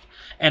death,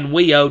 and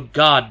we owed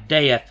God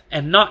death,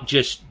 and not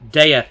just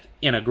death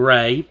in a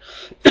grave,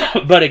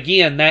 but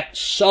again, that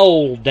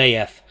soul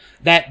death,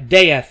 that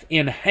death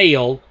in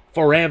hell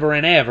forever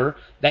and ever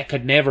that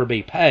could never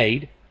be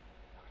paid.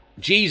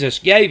 Jesus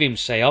gave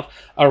Himself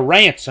a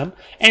ransom,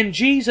 and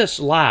Jesus'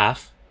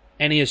 life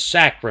and His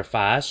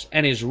sacrifice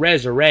and His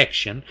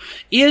resurrection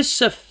is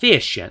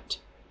sufficient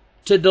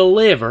to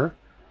deliver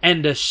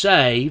and to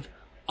save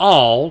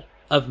all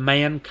of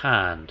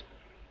mankind.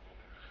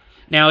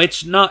 Now,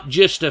 it's not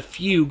just a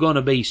few going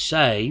to be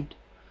saved,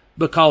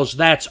 because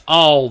that's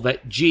all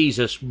that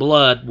Jesus'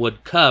 blood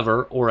would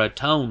cover or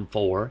atone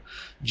for.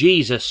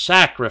 Jesus'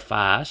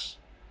 sacrifice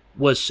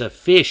was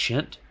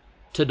sufficient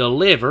to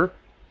deliver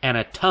and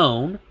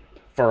atone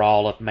for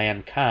all of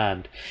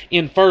mankind.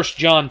 In 1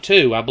 John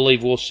 2, I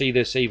believe we'll see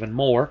this even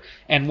more,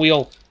 and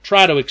we'll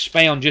try to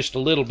expound just a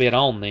little bit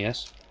on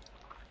this.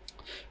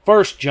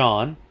 1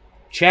 John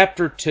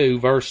chapter 2,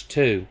 verse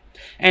 2.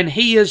 And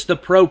he is the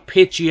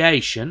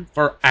propitiation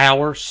for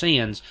our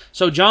sins.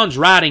 So John's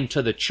writing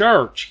to the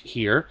church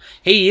here.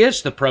 He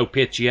is the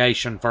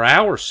propitiation for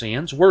our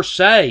sins. We're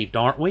saved,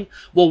 aren't we?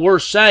 Well, we're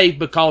saved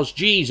because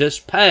Jesus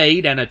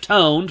paid and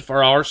atoned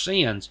for our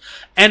sins.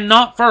 And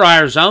not for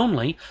ours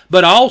only,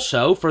 but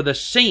also for the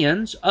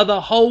sins of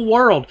the whole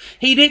world.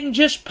 He didn't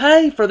just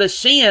pay for the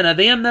sin of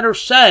them that are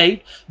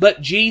saved,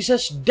 but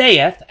Jesus'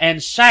 death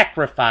and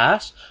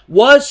sacrifice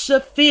was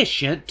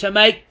sufficient to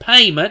make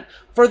payment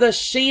for the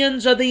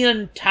sins of the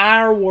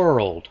entire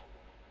world.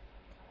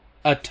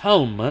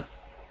 Atonement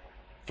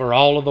for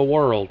all of the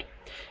world.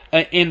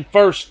 In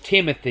 1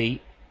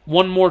 Timothy,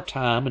 one more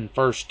time in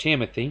 1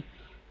 Timothy,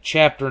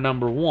 chapter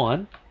number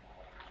 1,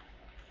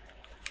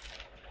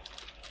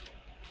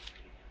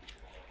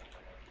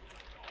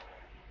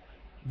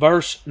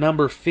 verse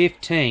number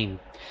 15.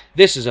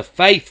 This is a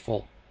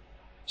faithful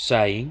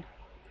saying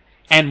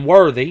and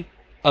worthy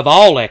of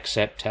all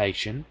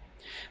acceptation,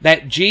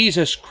 that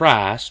Jesus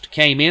Christ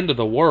came into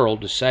the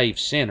world to save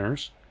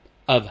sinners,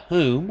 of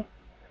whom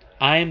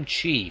I am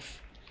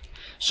chief.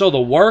 So the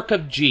work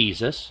of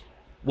Jesus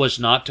was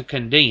not to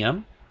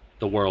condemn.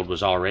 The world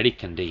was already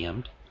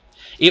condemned.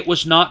 It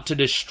was not to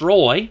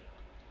destroy.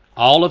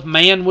 All of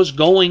man was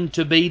going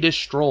to be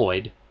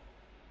destroyed.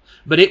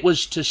 But it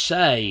was to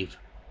save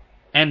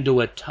and to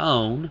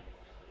atone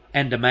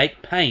and to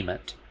make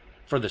payment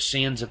for the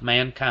sins of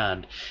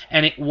mankind.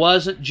 And it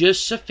wasn't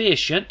just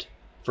sufficient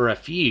for a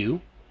few.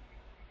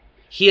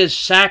 His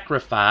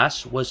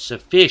sacrifice was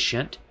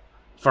sufficient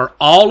for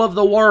all of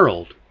the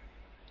world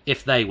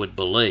if they would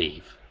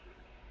believe.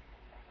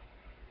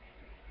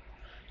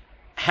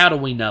 How do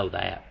we know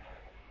that?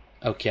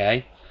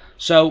 Okay,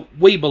 so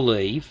we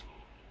believe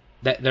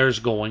that there's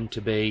going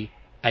to be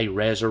a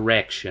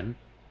resurrection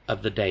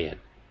of the dead.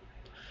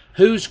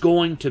 Who's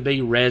going to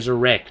be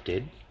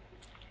resurrected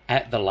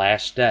at the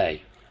last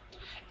day?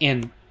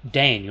 In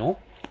Daniel,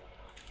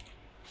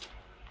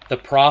 the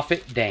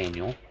prophet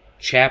Daniel,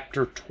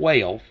 chapter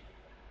 12,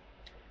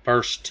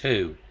 verse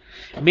 2.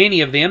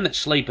 Many of them that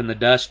sleep in the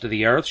dust of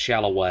the earth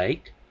shall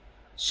awake,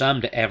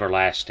 some to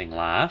everlasting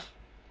life,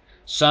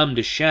 some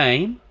to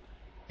shame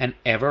and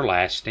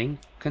everlasting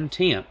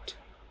contempt.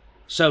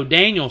 So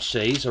Daniel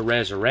sees a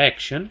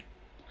resurrection,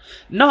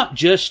 not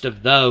just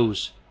of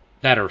those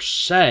that are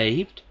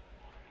saved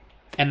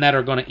and that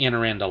are going to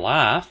enter into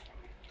life,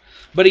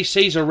 but he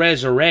sees a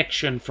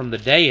resurrection from the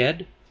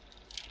dead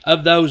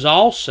of those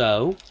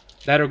also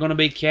that are going to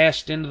be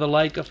cast into the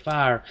lake of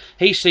fire.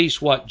 He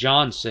sees what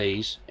John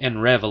sees in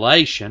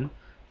Revelation,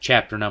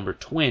 chapter number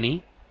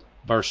 20,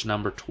 verse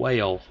number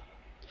 12.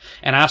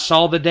 And I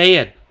saw the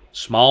dead,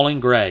 small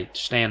and great,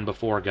 stand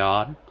before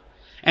God.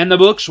 And the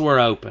books were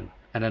open,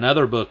 and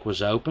another book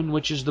was open,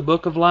 which is the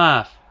book of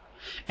life.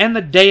 And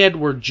the dead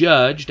were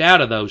judged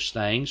out of those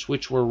things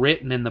which were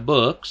written in the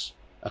books,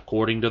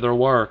 according to their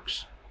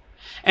works.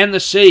 And the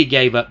sea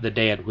gave up the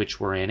dead which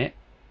were in it,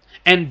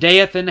 and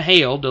death and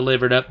hell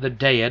delivered up the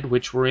dead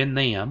which were in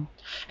them,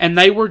 and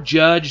they were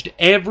judged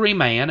every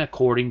man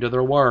according to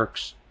their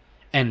works.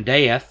 And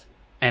death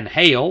and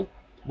hell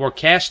were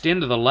cast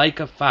into the lake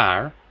of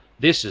fire.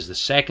 This is the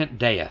second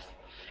death.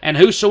 And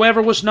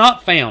whosoever was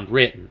not found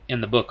written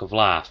in the book of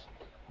life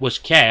was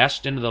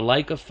cast into the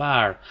lake of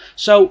fire.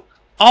 So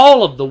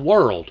all of the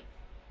world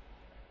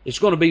is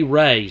going to be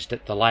raised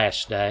at the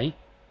last day.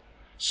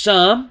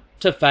 Some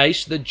to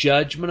face the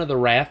judgment of the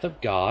wrath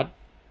of God,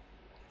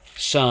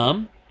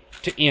 some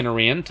to enter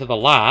into the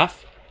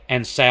life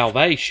and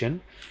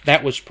salvation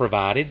that was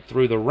provided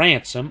through the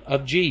ransom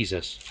of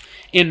Jesus.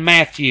 In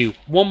Matthew,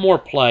 one more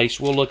place,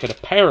 we'll look at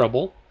a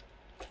parable,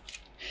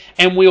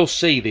 and we'll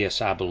see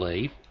this, I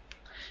believe.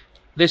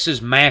 This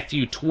is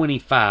Matthew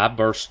 25,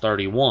 verse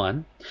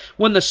 31.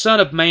 When the Son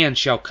of Man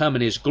shall come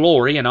in his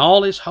glory, and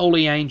all his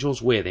holy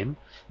angels with him,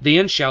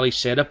 then shall he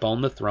sit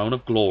upon the throne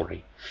of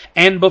glory.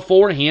 And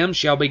before him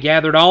shall be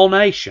gathered all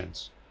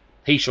nations.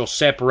 He shall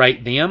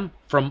separate them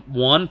from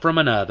one from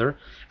another,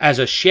 as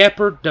a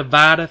shepherd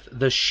divideth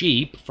the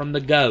sheep from the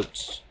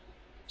goats.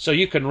 So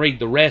you can read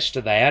the rest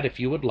of that if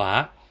you would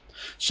like.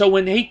 So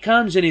when he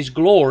comes in his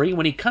glory,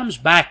 when he comes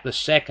back the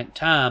second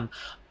time,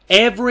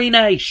 every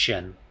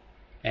nation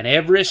and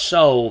every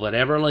soul that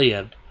ever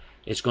lived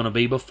is going to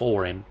be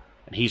before him,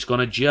 and he's going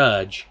to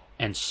judge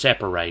and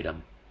separate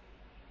them.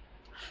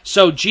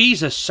 So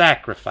Jesus'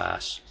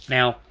 sacrifice.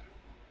 Now,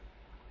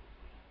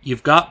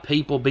 you've got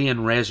people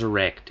being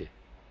resurrected.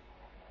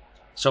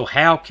 So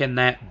how can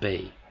that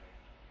be?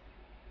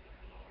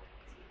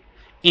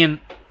 In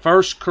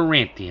 1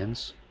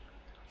 Corinthians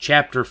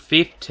chapter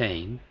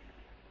 15,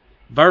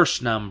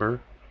 verse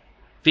number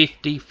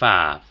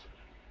 55.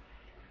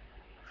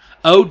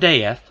 O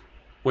death,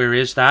 where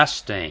is thy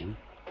sting?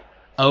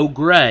 O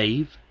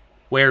grave,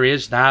 where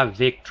is thy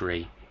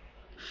victory?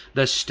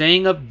 The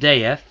sting of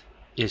death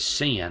is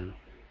sin,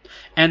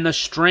 and the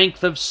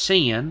strength of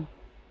sin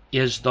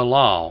is the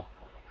law.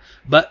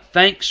 But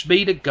thanks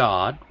be to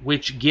God,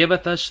 which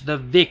giveth us the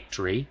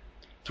victory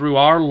through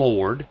our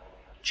Lord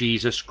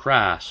Jesus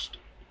Christ.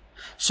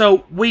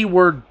 So we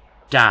were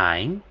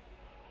dying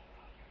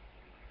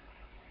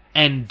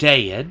and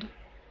dead,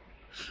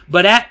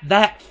 but at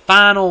that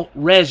final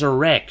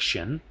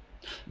resurrection,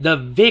 the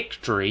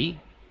victory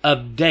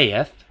of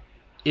death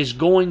is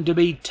going to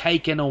be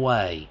taken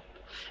away,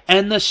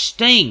 and the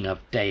sting of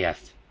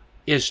death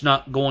is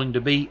not going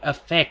to be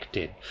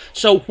affected.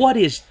 So what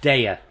is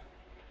death?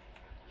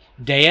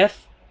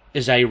 Death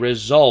is a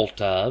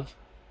result of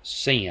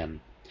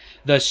sin.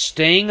 The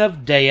sting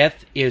of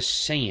death is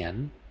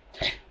sin,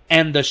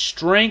 and the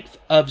strength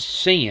of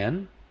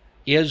sin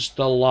is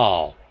the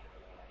law.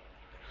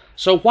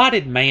 So why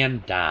did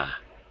man die?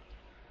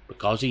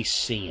 Because he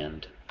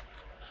sinned.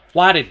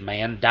 Why did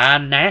man die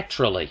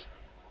naturally?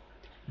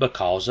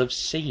 Because of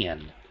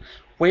sin.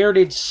 Where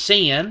did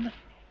sin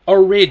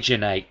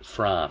originate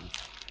from?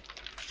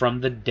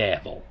 From the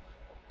devil.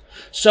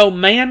 So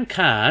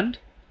mankind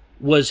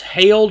was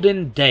held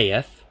in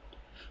death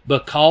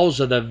because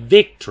of the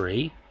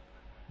victory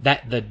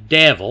that the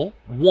devil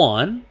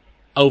won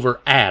over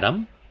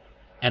Adam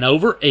and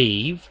over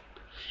Eve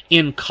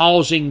in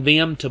causing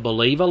them to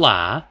believe a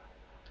lie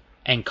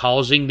and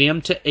causing them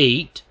to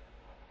eat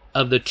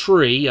of the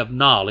tree of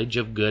knowledge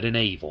of good and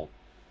evil.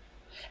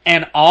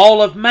 And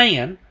all of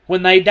man,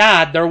 when they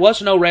died, there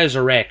was no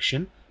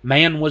resurrection.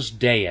 Man was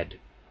dead.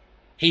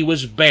 He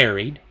was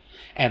buried,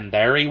 and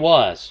there he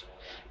was.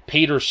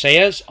 Peter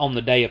says on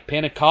the day of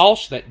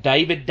Pentecost that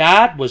David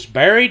died, was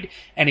buried,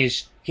 and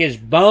his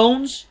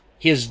bones,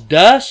 his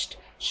dust,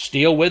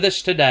 still with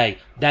us today.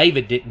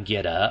 David didn't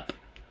get up.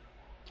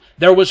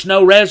 There was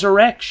no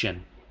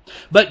resurrection.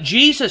 But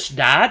Jesus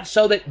died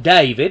so that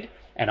David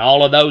and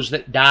all of those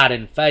that died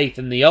in faith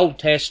in the Old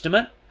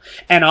Testament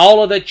and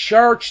all of the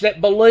church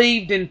that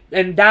believed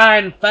and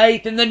died in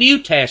faith in the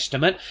New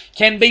Testament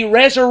can be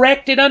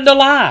resurrected unto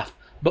life.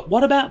 But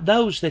what about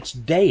those that's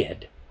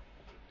dead,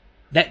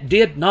 that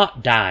did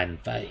not die in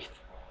faith?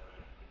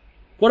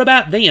 What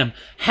about them?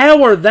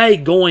 How are they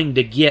going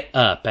to get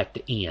up at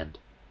the end?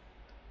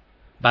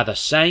 By the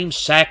same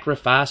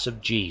sacrifice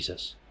of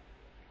Jesus.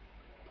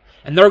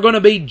 And they're going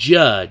to be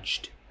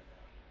judged.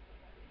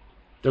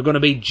 They're going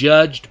to be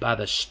judged by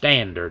the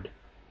standard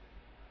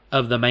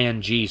of the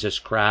man Jesus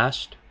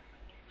Christ.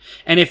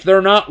 And if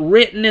they're not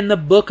written in the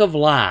book of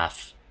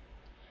life,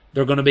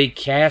 they're going to be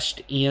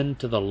cast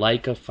into the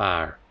lake of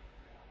fire.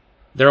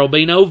 There will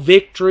be no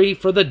victory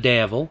for the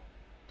devil.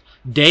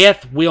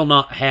 Death will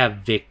not have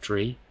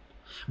victory.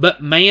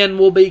 But man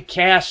will be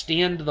cast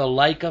into the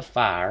lake of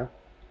fire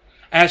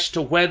as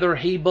to whether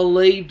he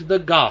believed the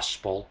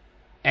gospel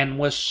and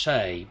was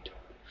saved,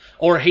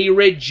 or he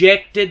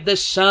rejected the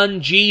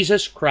Son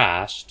Jesus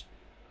Christ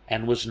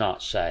and was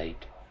not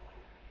saved.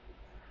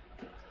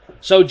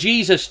 So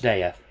Jesus'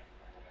 death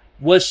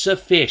was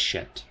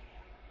sufficient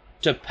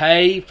to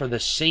pay for the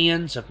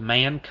sins of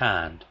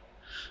mankind,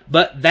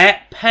 but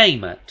that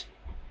payment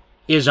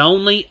is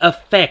only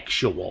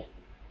effectual.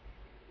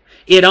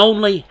 It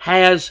only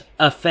has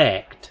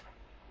effect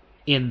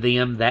in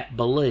them that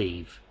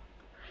believe.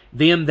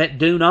 Them that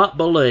do not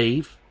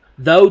believe,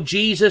 though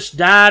Jesus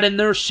died and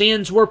their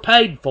sins were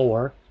paid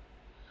for,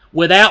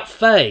 without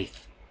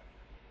faith,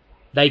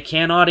 they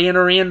cannot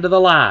enter into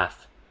the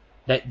life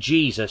that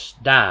Jesus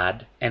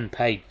died and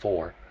paid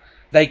for.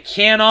 They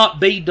cannot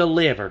be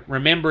delivered.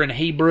 Remember in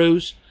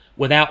Hebrews,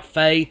 without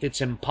faith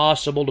it's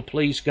impossible to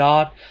please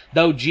God.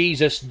 Though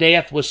Jesus'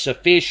 death was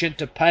sufficient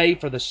to pay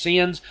for the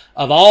sins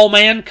of all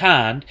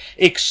mankind,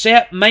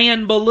 except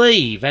man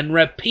believe and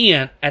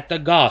repent at the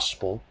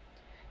gospel,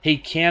 he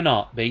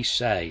cannot be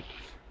saved.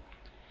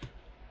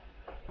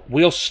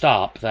 We'll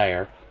stop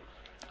there.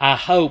 I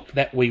hope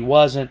that we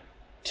wasn't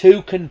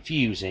too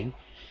confusing,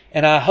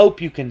 and I hope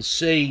you can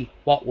see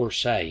what we're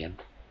saying.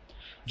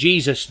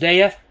 Jesus'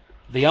 death,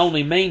 the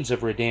only means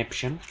of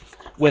redemption.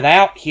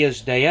 Without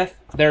his death,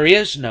 there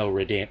is no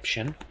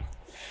redemption.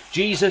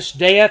 Jesus'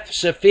 death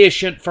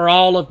sufficient for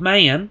all of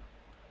man,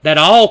 that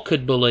all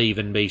could believe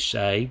and be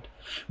saved,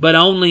 but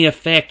only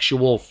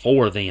effectual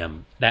for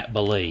them that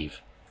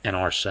believe and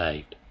are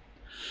saved.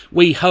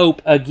 We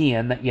hope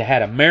again that you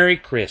had a Merry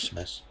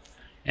Christmas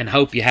and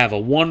hope you have a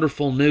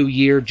wonderful New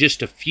Year.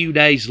 Just a few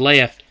days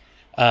left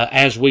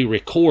as we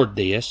record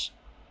this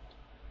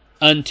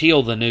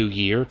until the New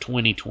Year,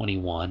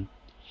 2021.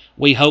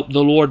 We hope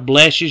the Lord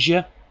blesses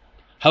you.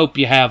 Hope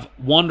you have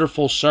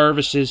wonderful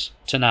services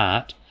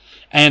tonight.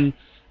 And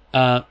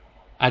I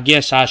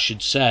guess I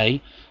should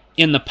say,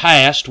 in the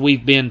past,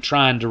 we've been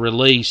trying to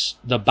release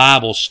the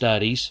Bible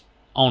studies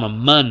on a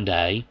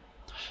Monday.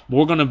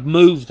 We're going to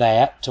move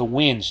that to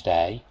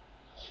Wednesday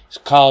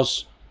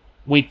because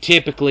we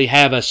typically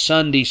have a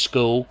Sunday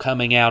school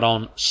coming out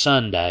on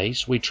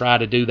Sundays. We try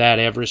to do that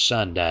every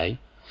Sunday.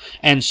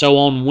 And so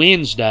on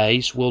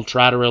Wednesdays, we'll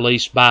try to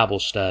release Bible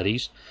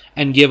studies.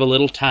 and give a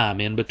little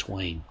time in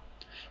between.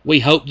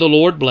 We hope the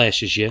Lord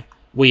blesses you.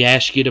 We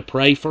ask you to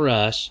pray for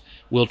us.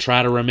 We'll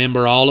try to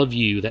remember all of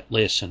you that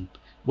listen.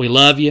 We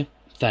love you.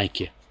 Thank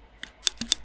you.